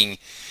up being.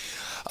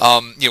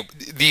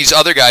 These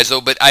other guys,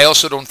 though, but I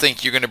also don't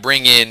think you're going to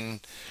bring in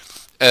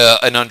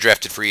an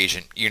undrafted free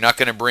agent. You're not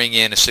going to bring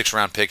in a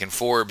 6th-round pick in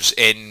Forbes,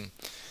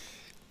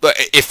 but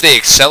if they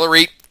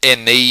accelerate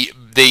and they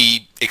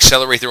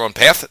accelerate their own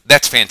path,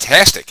 that's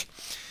fantastic.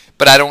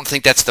 But I don't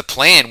think that's the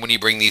plan when you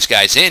bring these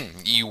guys in.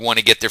 You want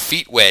to get their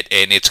feet wet,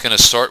 and it's going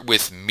to start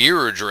with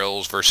mirror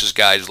drills versus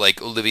guys like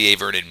Olivier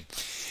Vernon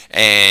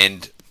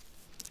and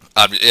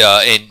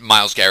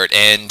Myles Garrett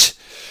and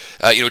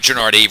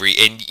Jernard Avery,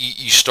 and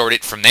you start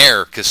it from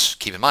there. Because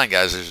keep in mind,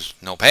 guys, there's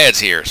no pads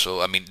here,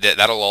 so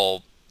that'll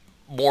all.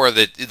 More of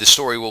the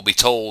story will be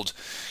told,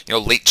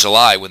 late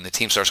July when the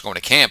team starts going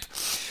to camp.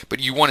 But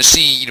you want to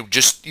see,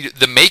 just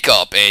the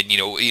makeup, and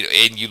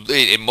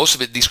and most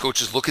of it, these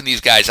coaches look in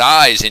these guys'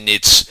 eyes, and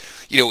it's,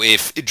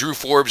 if Drew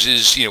Forbes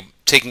is,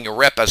 taking a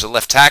rep as a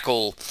left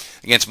tackle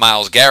against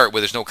Myles Garrett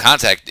where there's no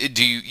contact,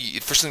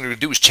 first thing they're going to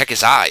do is check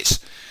his eyes.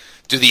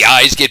 Do the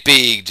eyes get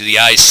big? Do the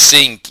eyes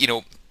sink?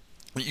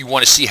 You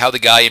want to see how the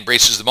guy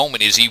embraces the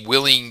moment. Is he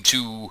willing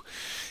to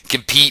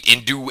compete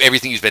and do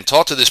everything he's been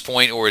taught to this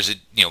point, or is it,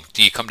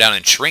 do you come down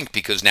and shrink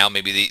because now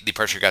maybe the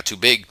pressure got too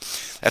big?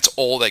 That's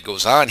all that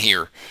goes on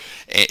here,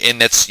 and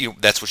that's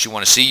that's what you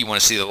want to see. You want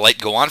to see the light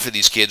go on for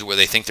these kids where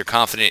they think they're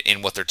confident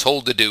in what they're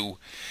told to do,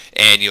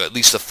 and at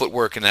least the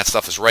footwork and that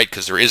stuff is right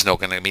because there is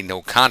going to be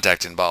no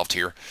contact involved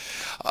here.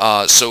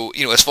 So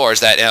as far as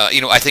that,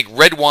 I think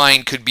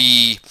Redwine could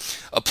be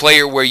a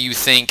player where you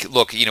think,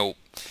 look,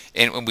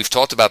 and we've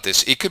talked about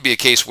this. It could be a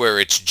case where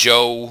it's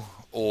Joe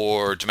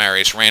or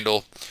Demarius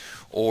Randall,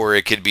 or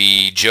it could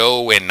be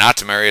Joe and not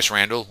Demarius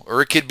Randall,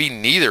 or it could be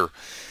neither.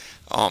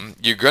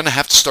 You're going to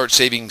have to start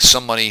saving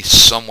some money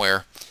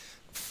somewhere.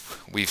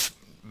 We've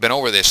been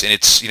over this, and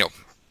it's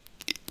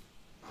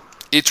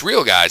it's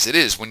real, guys. It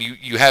is. When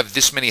you have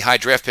this many high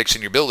draft picks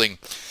in your building,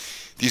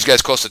 these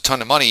guys cost a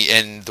ton of money,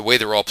 and the way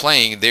they're all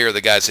playing, they're the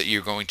guys that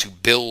you're going to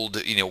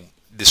build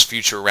this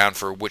future around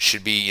for what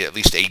should be at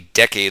least a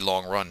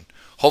decade-long run,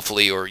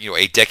 hopefully, or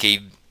a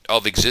decade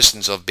of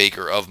existence of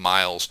Baker, of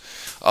Miles,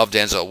 of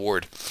Denzel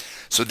Ward.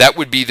 So that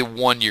would be the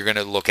one you're going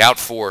to look out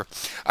for.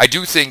 I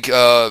do think,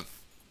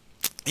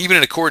 even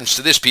in accordance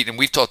to this, Pete, and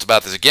we've talked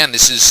about this again,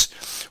 this is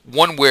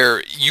one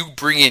where you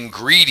bring in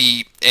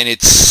Greedy, and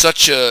it's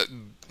such a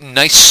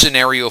nice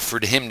scenario for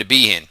him to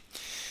be in.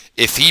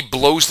 If he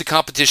blows the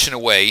competition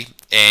away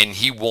and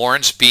he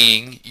warrants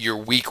being your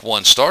week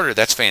 1 starter,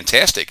 that's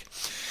fantastic.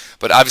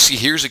 But obviously,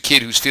 here's a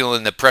kid who's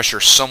feeling the pressure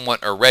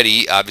somewhat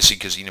already, obviously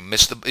because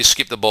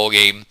skipped the bowl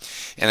game,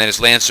 and then as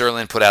Lance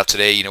Zierlein put out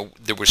today,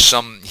 there was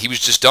he was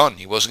just done.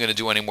 He wasn't going to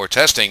do any more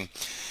testing,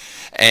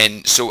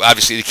 and so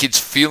obviously the kid's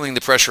feeling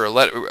the pressure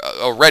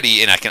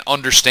already, and I can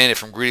understand it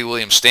from Greedy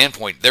Williams'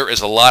 standpoint. There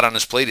is a lot on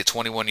his plate at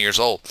 21 years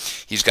old.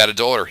 He's got a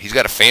daughter. He's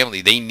got a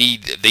family. They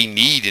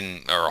need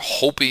and are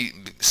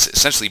hoping,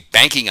 essentially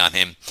banking on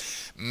him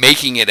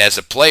making it as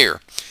a player.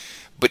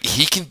 But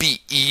he can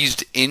be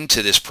eased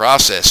into this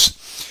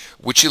process,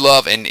 which you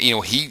love. And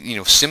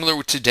he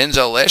similar to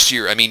Denzel last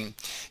year.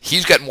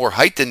 He's got more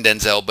height than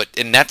Denzel,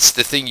 and that's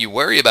the thing you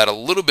worry about a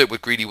little bit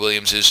with Greedy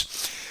Williams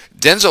is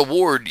Denzel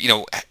Ward.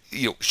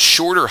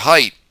 Shorter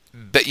height,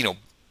 but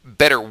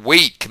better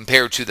weight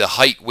compared to the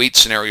height weight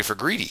scenario for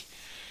Greedy.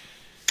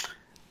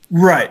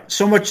 Right.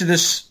 So much of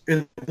this,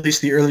 at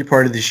least the early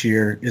part of this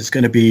year, is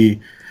going to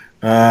be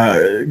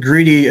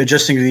Greedy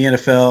adjusting to the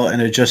NFL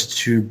and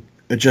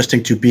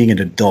adjusting to being an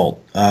adult.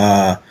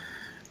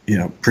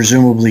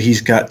 Presumably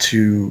he's got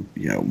to,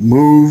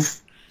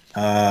 move.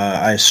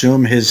 I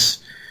assume his,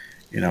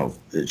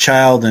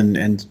 child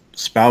and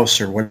spouse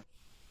or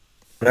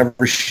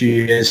whatever she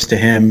is to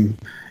him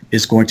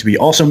is going to be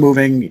also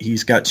moving.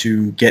 He's got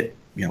to get,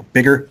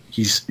 bigger.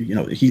 His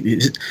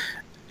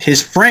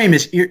his frame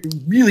is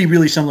really,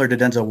 really similar to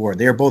Denzel Ward.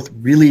 They are both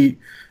really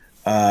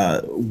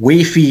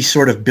wafy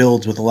sort of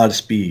builds with a lot of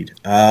speed.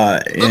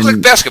 Look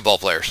like basketball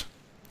players.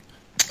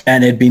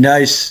 And it'd be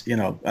nice,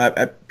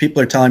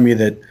 people are telling me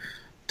that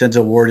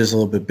Denzel Ward is a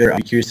little bit bigger.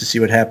 I'm curious to see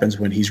what happens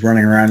when he's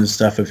running around and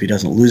stuff if he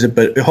doesn't lose it.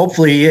 But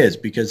hopefully he is,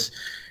 because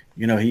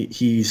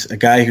he's a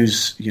guy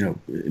who's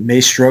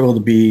may struggle to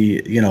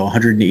be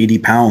 180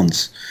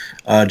 pounds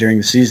during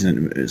the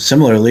season.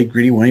 Similarly,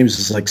 Greedy Williams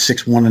is like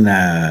 6'1" and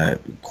a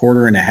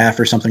quarter and a half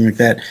or something like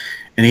that,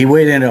 and he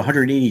weighed in at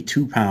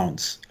 182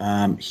 pounds.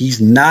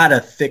 He's not a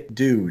thick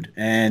dude,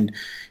 and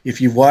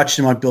if you've watched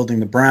him on Building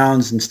the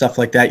Browns and stuff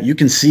like that, you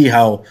can see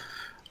how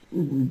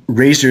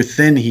razor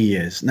thin he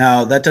is.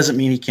 Now, that doesn't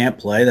mean he can't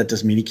play. That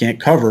doesn't mean he can't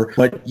cover,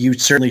 but you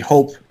certainly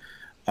hope.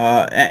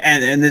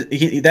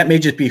 That may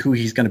just be who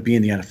he's going to be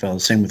in the NFL. The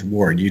same with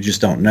Ward. You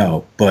just don't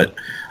know. But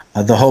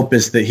the hope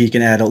is that he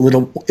can add a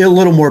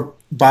little more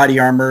body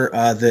armor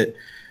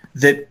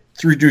that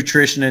through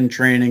nutrition and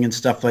training and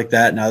stuff like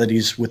that, now that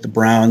he's with the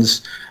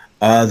Browns,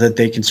 that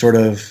they can sort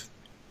of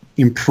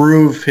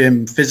improve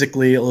him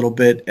physically a little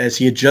bit as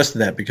he adjusts to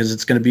that, because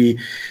it's going to be,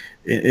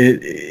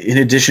 in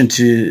addition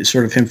to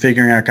sort of him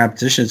figuring out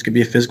competition, it's going to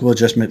be a physical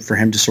adjustment for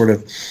him to sort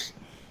of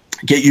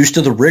get used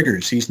to the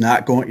rigors. He's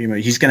not going,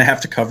 he's going to have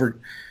to cover,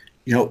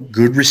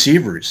 good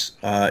receivers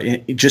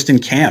just in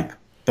camp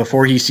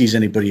before he sees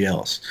anybody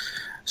else.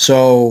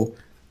 So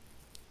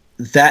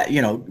that,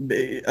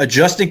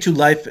 adjusting to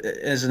life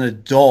as an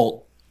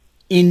adult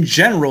in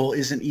general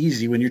isn't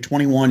easy when you're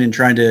 21 and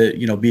trying to,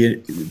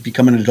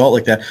 become an adult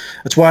like that.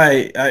 That's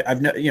why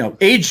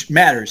age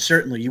matters.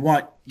 Certainly you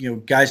want,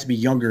 guys to be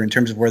younger in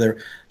terms of where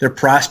their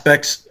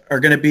prospects are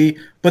going to be.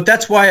 But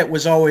that's why it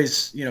was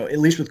always, at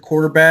least with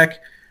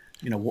quarterback,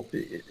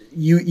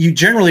 you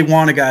generally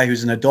want a guy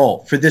who's an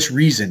adult for this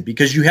reason,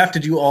 because you have to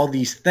do all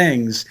these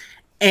things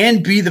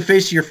and be the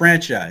face of your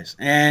franchise.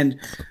 And,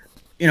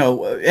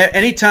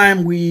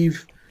 anytime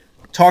we've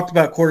talked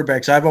about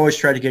quarterbacks, I've always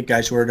tried to get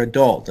guys who are an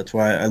adult. That's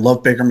why I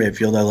love Baker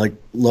Mayfield. I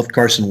loved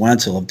Carson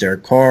Wentz. I love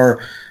Derek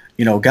Carr,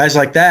 guys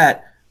like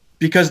that,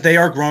 because they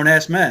are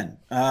grown-ass men.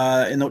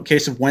 In the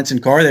case of Wentz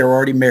and Carr, they were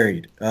already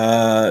married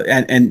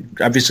and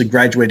obviously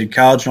graduated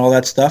college and all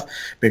that stuff.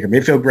 Baker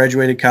Mayfield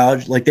graduated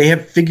college. Like, they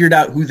have figured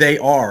out who they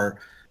are.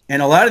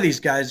 And a lot of these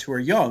guys who are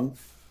young,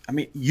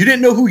 you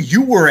didn't know who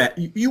you were at.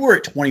 You were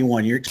at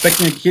 21. You're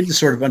expecting a kid to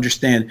sort of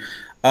understand.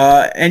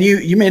 And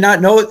you may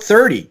not know at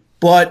 30.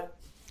 But,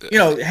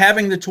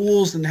 having the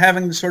tools and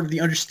having the sort of the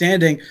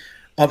understanding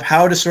of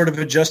how to sort of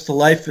adjust to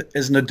life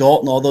as an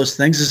adult and all those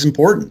things is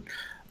important.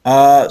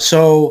 And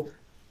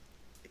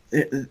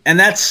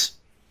that's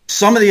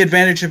some of the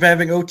advantage of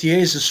having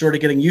OTAs, is sort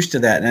of getting used to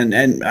that.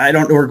 And I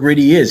don't know where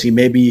Greedy is. He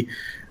may be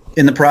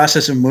in the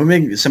process of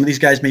moving. Some of these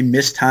guys may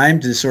miss time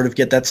to sort of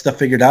get that stuff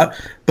figured out.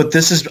 But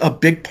this is a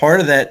big part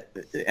of that.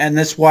 And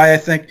that's why I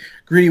think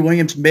Greedy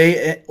Williams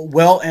may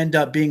well end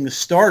up being the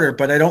starter,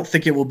 but I don't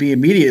think it will be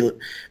immediately,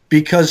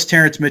 because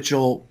Terrence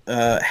Mitchell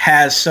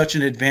has such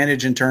an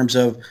advantage in terms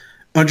of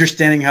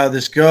understanding how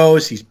this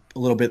goes. He's a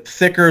little bit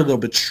thicker, a little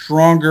bit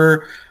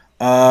stronger,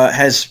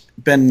 has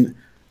been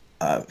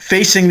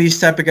facing these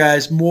type of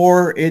guys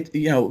more.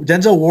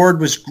 Denzel Ward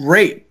was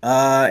great,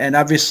 and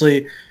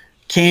obviously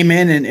came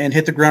in and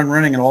hit the ground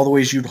running in all the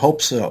ways you'd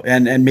hope so.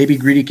 And maybe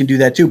Greedy can do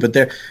that too. But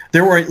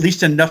there were at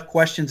least enough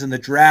questions in the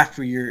draft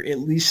where you're at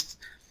least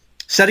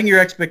setting your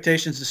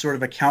expectations to sort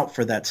of account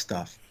for that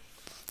stuff.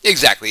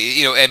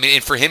 Exactly.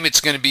 And for him, it's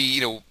going to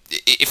be,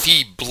 if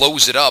he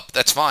blows it up,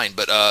 that's fine.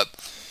 But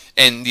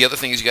and the other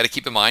thing is, you got to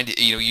keep in mind,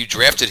 you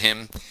drafted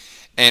him,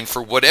 and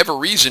for whatever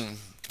reason,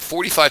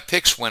 45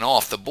 picks went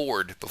off the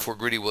board before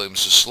Greedy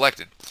Williams was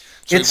selected.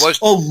 So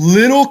it's a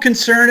little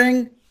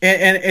concerning,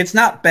 and it's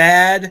not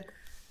bad,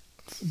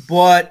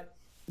 but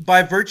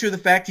by virtue of the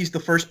fact he's the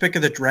first pick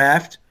of the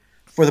draft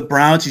for the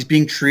Browns, he's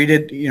being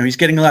treated, he's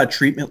getting a lot of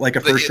treatment like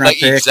a first-round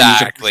pick.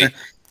 Exactly.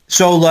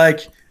 So,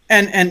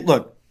 and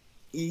look,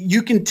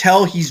 you can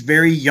tell he's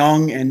very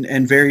young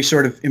and very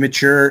sort of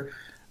immature,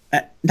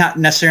 not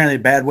necessarily in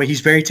a bad way. He's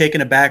very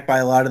taken aback by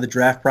a lot of the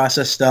draft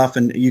process stuff,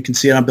 and you can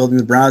see it on Building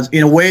the Browns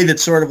in a way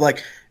that's sort of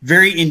like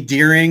very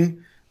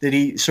endearing, that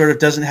he sort of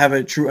doesn't have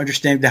a true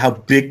understanding of how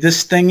big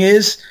this thing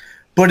is.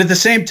 But at the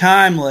same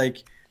time,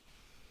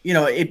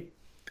 in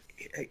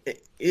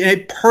a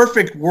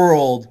perfect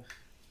world,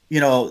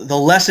 the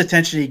less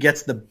attention he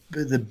gets,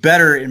 the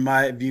better, in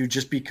my view,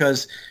 just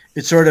because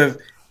it sort of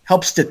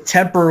helps to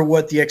temper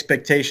what the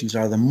expectations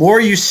are. The more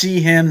you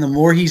see him, the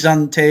more he's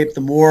on tape,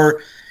 the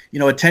more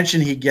attention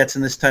he gets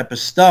in this type of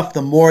stuff,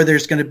 the more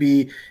there's going to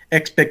be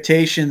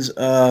expectations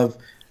of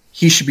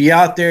he should be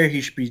out there, he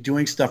should be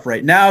doing stuff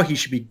right now, he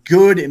should be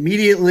good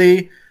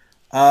immediately.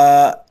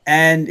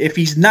 And if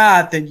he's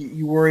not, then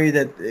you worry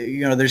that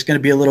there's going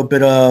to be a little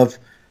bit of,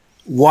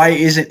 why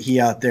isn't he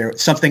out there?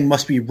 Something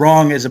must be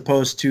wrong, as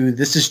opposed to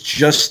this is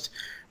just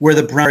where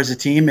the Browns as a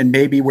team and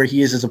maybe where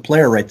he is as a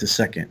player right this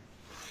second.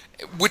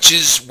 Which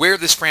is where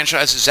this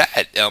franchise is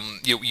at.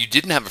 You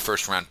didn't have a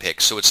first-round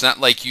pick, so it's not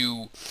like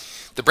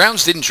the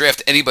Browns didn't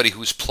draft anybody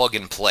who's plug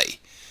and play.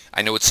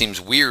 I know it seems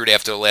weird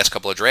after the last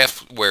couple of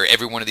drafts where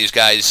every one of these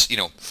guys,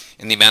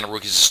 and the amount of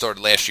rookies that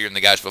started last year and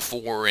the guys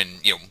before, and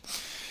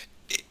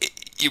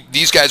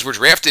these guys were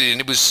drafted, and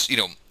it was,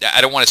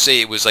 I don't want to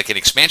say it was like an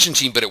expansion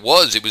team, but it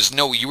was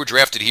no, you were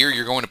drafted here,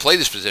 you're going to play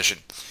this position.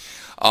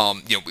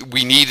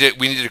 We needed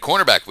a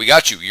cornerback. We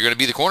got you. You're going to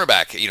be the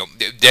cornerback.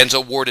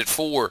 Denzel Ward at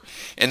 4,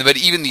 but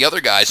even the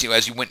other guys,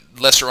 as you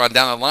went lesser on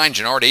down the line,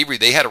 Jannard Avery,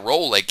 they had a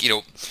role. Like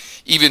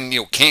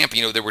even Camp,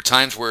 there were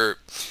times where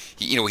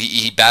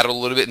he battled a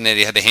little bit, and then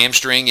he had the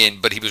hamstring,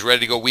 but he was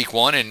ready to go week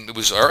 1, and it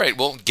was all right.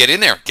 Well, get in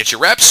there, get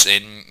your reps,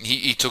 and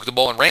he took the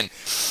ball and ran.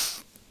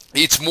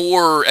 It's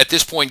more at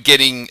this point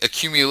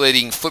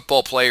accumulating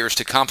football players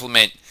to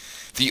complement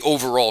the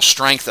overall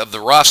strength of the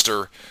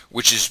roster,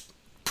 which is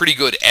pretty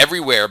good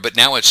everywhere, but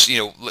now it's,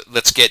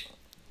 let's get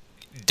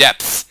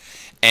depth.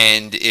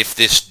 And if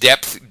this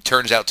depth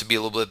turns out to be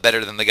a little bit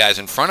better than the guys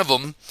in front of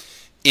them,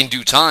 in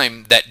due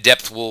time, that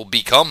depth will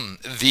become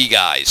the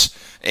guys.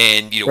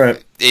 And,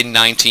 right. In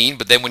 19,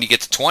 but then when you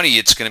get to 20,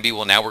 it's going to be,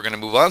 well, now we're going to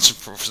move on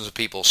from some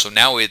people. So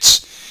now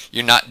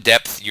you're not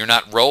depth, you're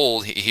not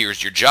role,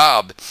 here's your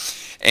job.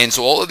 And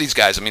so all of these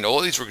guys, all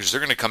of these rookies, they're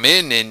going to come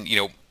in and,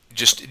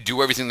 just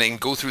do everything they can,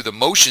 go through the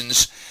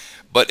motions.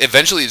 But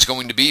eventually it's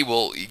going to be,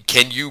 well,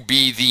 can you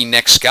be the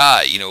next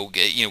guy?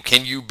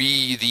 Can you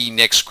be the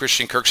next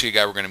Christian Kirksey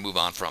guy we're going to move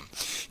on from?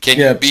 Go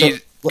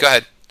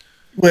ahead.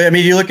 Well,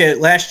 you look at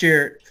last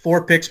year,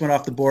 4 picks went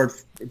off the board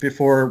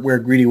before where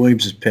Greedy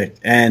Williams was picked.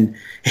 And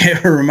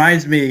it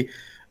reminds me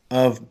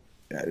of,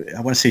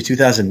 I want to say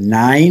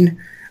 2009,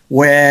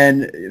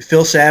 when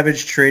Phil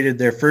Savage traded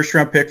their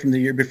first-round pick from the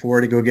year before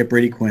to go get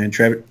Brady Quinn,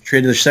 traded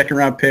their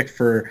second-round pick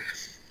for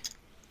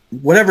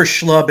whatever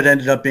schlub it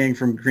ended up being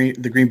from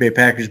the Green Bay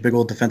Packers, big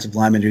old defensive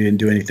lineman who didn't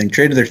do anything,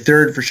 traded their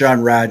third for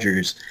Shaun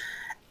Rodgers.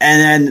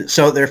 And then,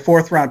 so their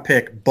 4th-round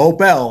pick, Bo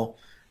Bell,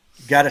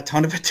 got a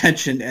ton of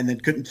attention and then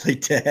couldn't play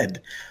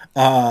dead.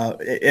 And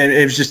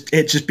it's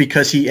just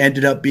because he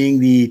ended up being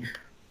the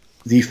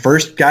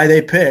first guy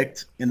they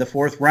picked in the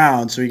 4th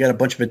round, so he got a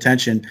bunch of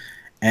attention.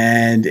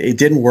 And it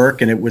didn't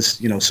work, and it was,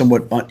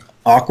 somewhat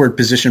awkward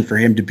position for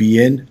him to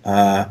be in.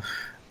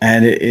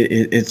 And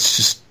it's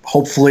just,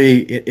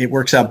 hopefully it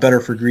works out better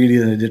for Greedy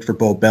than it did for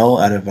Bo Bell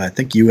out of, I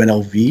think,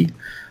 UNLV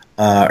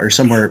or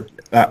somewhere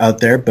out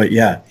there. But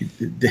yeah,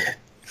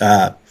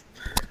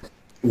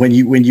 when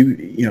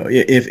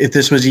if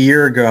this was a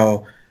year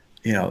ago,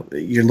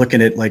 you're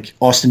looking at like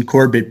Austin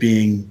Corbett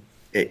being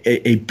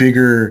a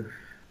bigger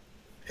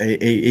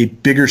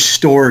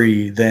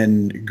story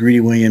than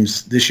Greedy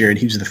Williams this year, and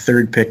he was the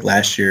 3rd pick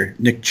last year.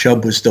 Nick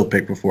Chubb was still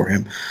picked before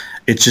him.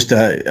 It's just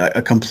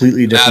a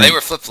completely different. They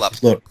were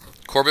flip-flops. Look,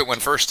 Corbett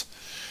went first.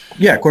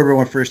 Yeah, Corbett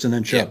went first and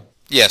then Chubb.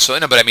 Yeah, so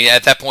no, but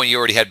at that point you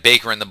already had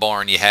Baker in the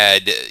barn, you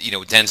had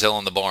Denzel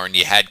in the barn,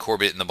 you had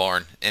Corbett in the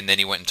barn, and then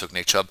he went and took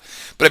Nick Chubb.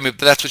 But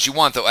that's what you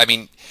want, though.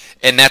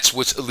 And that's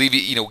what's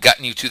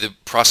gotten you to the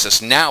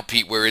process now,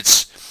 Pete, where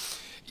it's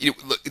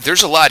look,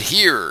 there's a lot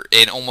here,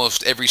 and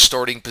almost every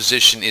starting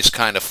position is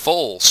kind of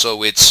full.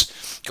 So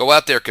it's go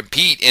out there,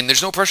 compete, and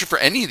there's no pressure for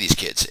any of these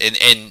kids.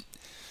 And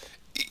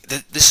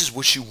this is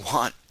what you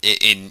want.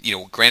 And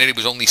granted, it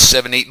was only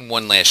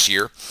 7-8-1 last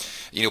year.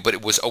 But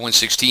it was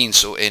 0-16,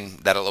 so, and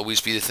that'll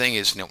always be the thing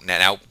is,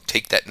 now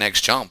take that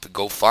next jump,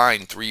 go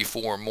find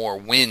 3-4 more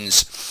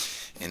wins,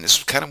 and this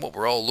is kind of what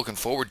we're all looking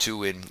forward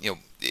to, and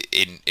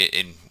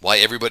in why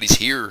everybody's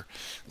here,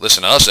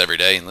 listen to us every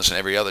day, and listen to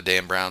every other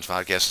damn Browns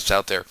podcast that's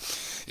out there,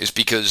 is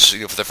because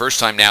for the first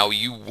time now,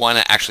 you want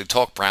to actually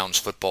talk Browns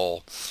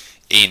football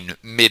in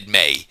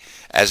mid-May,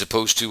 as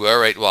opposed to, all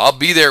right, well, I'll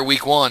be there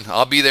week 1,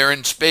 I'll be there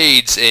in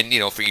spades, and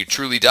for you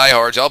truly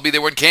diehards, I'll be there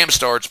when camp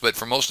starts, but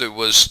for most of it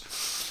was,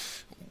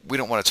 we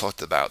don't want to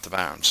talk about the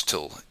Browns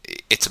till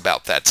it's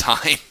about that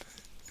time.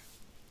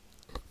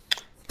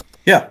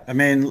 Yeah,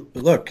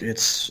 look,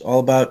 it's all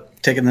about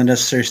taking the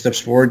necessary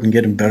steps forward and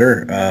getting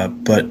better.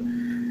 But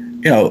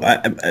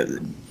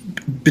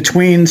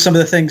between some of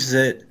the things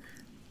that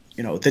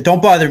that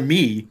don't bother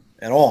me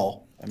at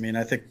all,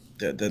 I think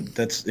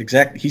that's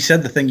exactly. He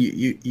said the thing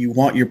you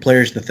want your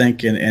players to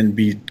think and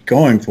be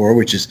going for,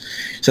 which is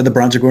said the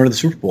Browns are going to the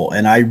Super Bowl,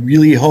 and I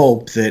really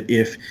hope that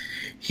if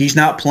he's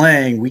not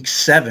playing Week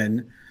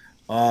 7.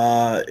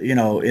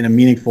 In a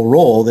meaningful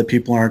role, that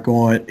people aren't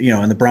going,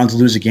 and the Browns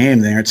lose a game,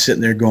 they aren't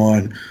sitting there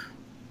going,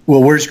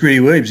 well, where's Greedy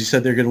Williams? He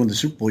said they're going to win the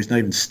Super Bowl. He's not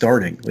even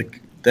starting. Like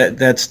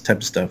that's the type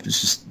of stuff. It's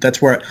just, that's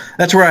where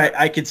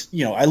I could,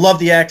 I love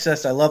the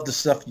access. I love the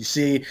stuff you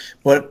see,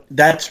 but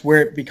that's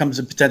where it becomes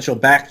a potential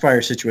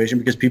backfire situation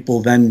because people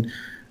then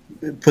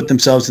put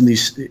themselves in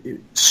these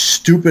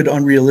stupid,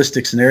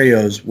 unrealistic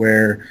scenarios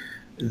where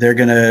they're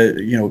going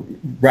to,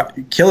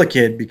 kill a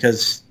kid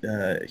because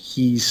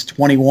he's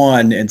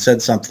 21 and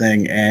said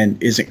something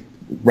and isn't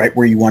right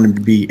where you want him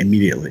to be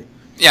immediately.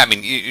 Yeah,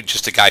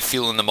 just a guy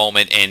feeling the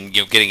moment and,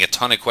 getting a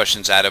ton of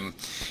questions at him,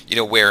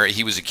 where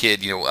he was a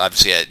kid,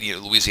 obviously at,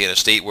 Louisiana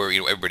State where,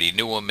 everybody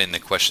knew him and the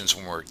questions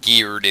were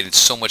geared, and it's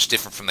so much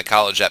different from the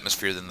college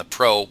atmosphere than the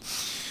pro,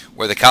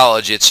 where the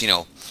college, it's,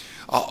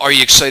 Are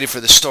you excited for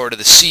the start of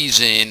the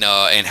season?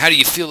 And how do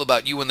you feel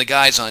about you and the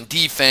guys on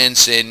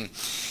defense? And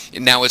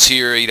now it's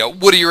here.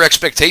 What are your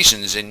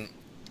expectations? And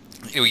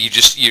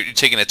you're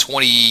taking a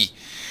 20.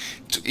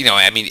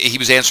 He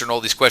was answering all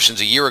these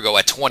questions a year ago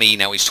at 20.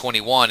 Now he's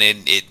 21,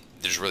 and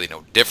there's really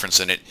no difference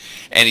in it.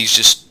 And he's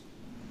just,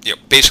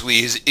 basically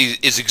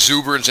his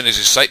exuberance and his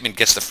excitement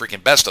gets the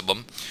freaking best of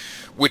him,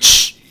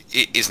 which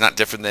is not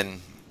different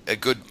than a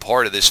good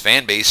part of this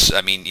fan base.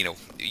 I mean,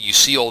 you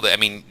see all the. I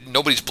mean,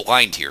 nobody's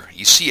blind here.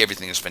 You see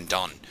everything that's been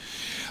done,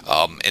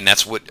 and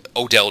that's what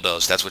Odell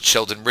does. That's what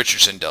Sheldon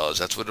Richardson does.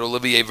 That's what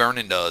Olivier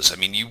Vernon does. I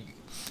mean, you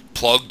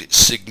plugged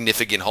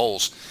significant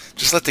holes.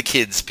 Just let the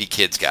kids be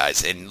kids,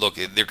 guys. And look,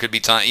 there could be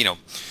time,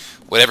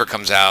 whatever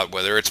comes out,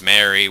 whether it's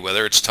Mary,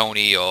 whether it's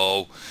Tony,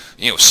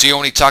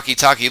 Sione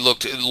Taki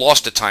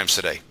lost at times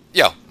today.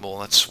 Yeah, well,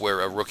 that's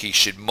where a rookie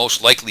should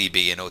most likely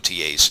be in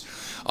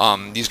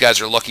OTAs. These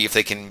guys are lucky if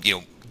they can,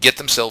 get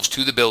themselves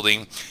to the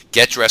building,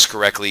 get dressed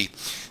correctly,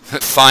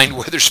 find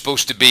where they're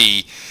supposed to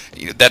be.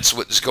 That's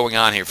what's going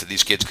on here for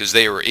these kids because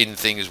they are in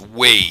things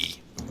way,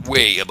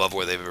 way above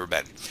where they've ever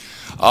been.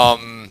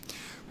 We're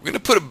going to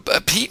put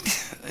a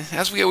Pete,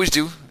 as we always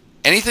do.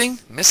 Anything?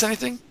 Miss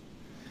anything?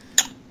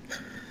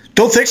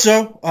 Don't think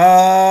so.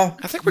 I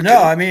think we're good.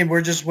 I mean,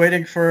 we're just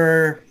waiting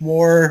for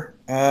more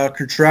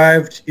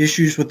contrived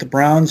issues with the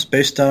Browns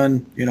based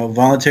on,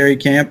 voluntary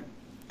camp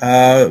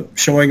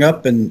showing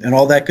up and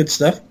all that good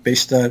stuff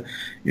based on,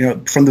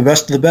 from the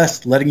best of the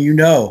best, letting you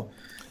know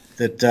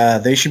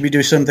that they should be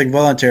doing something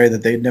voluntary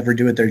that they'd never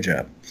do at their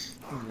job.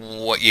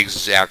 What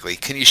exactly?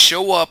 Can you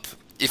show up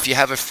if you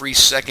have a free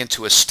second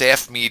to a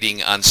staff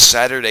meeting on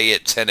Saturday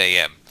at 10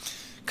 a.m.?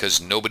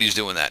 Because nobody's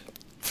doing that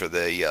for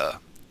the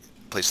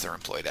place they're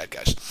employed at,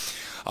 guys.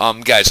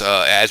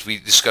 As we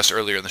discussed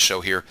earlier in the show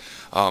here,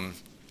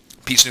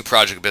 Pete's new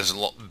project has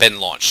been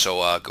launched.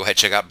 So go ahead,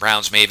 check out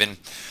Browns Maven.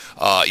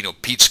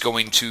 Pete's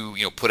going to,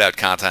 put out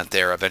content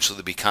there. Eventually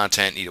there'll be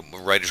content,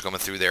 writers going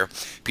through there.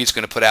 Pete's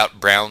going to put out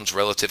Browns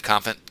relative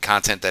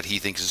content that he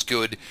thinks is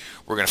good.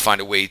 We're going to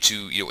find a way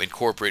to,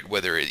 incorporate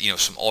whether it,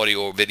 some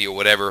audio or video,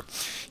 whatever,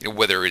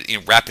 whether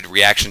it, rapid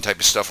reaction type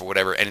of stuff or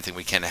whatever, anything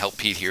we can to help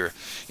Pete here,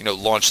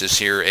 launch this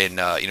here and,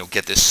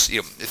 get this,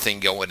 thing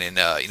going and,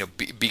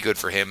 be good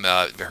for him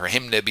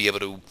to be able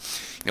to,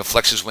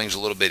 flex his wings a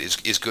little bit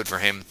is good for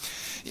him.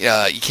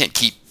 You can't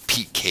keep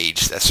Pete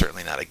Cage. That's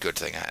certainly not a good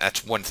thing.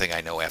 That's one thing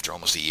I know after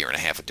almost a year and a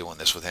half of doing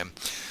this with him.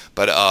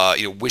 But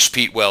wish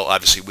Pete well,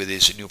 obviously with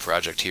his new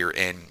project here,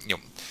 and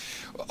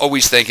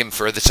always thank him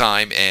for the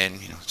time.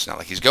 And it's not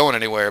like he's going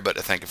anywhere, but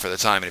thank him for the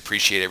time and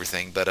appreciate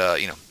everything. But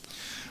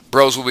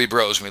bros will be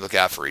bros when we look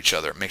out for each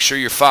other. Make sure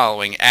you're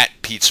following at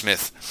Pete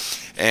Smith,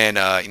 and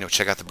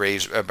check out the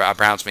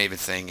Browns Maven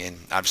thing, and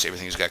obviously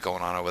everything he's got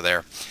going on over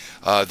there.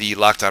 The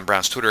Locked On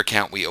Browns Twitter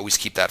account, we always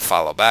keep that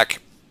follow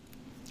back.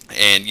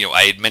 And,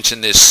 I had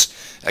mentioned this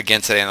again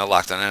today on the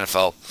Locked On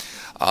NFL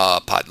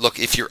pod. Look,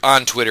 if you're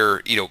on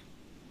Twitter,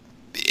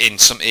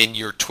 in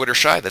your Twitter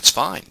shy, that's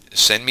fine.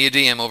 Send me a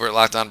DM over at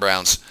Locked On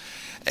Browns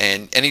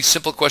and any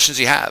simple questions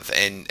you have.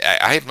 And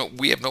I have no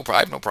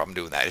problem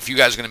doing that. If you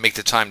guys are going to make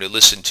the time to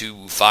listen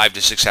to 5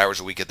 to 6 hours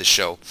a week of the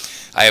show,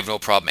 I have no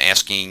problem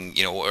asking,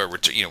 or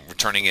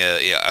returning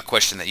a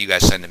question that you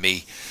guys send to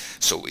me.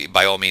 So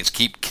by all means,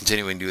 keep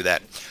continuing to do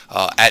that.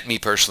 At me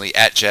personally,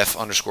 at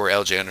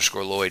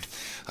Jeff_LJ_Lloyd.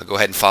 Go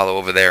ahead and follow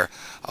over there.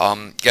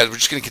 Guys, we're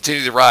just going to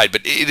continue the ride.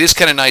 But it is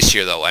kind of nice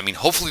here, though. I mean,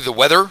 hopefully the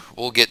weather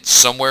will get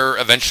somewhere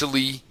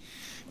eventually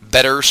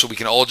better so we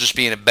can all just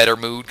be in a better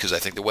mood because I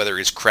think the weather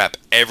is crap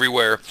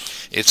everywhere.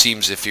 It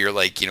seems if you're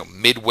like,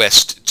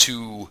 Midwest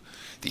to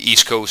the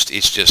East Coast,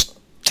 it's just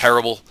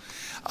terrible.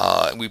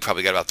 We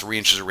probably got about 3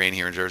 inches of rain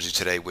here in Jersey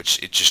today,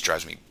 which it just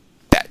drives me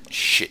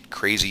batshit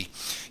crazy.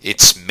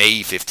 It's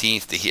May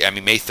 15th.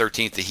 May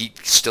 13th. The heat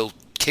still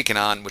kicking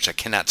on, which I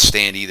cannot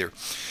stand either.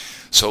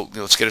 So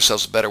let's get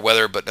ourselves better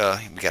weather. But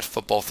we got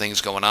football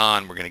things going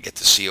on. We're going to get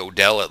to see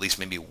Odell at least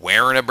maybe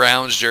wearing a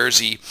Browns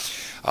jersey.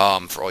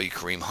 For all you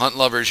Kareem Hunt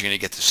lovers, you're going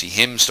to get to see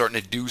him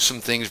starting to do some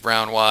things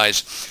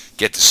Brown-wise.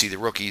 Get to see the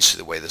rookies, see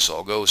the way this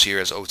all goes here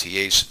as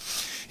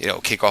OTAs.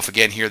 Kick off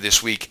again here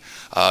this week.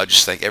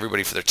 Just thank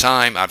everybody for their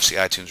time. Obviously,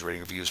 iTunes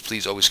rating reviews.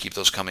 Please always keep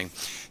those coming.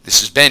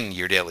 This has been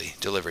your daily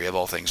delivery of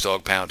all things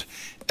Dog Pound.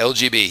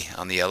 LGB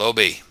on the LOB.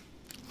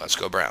 Let's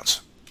go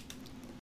Browns.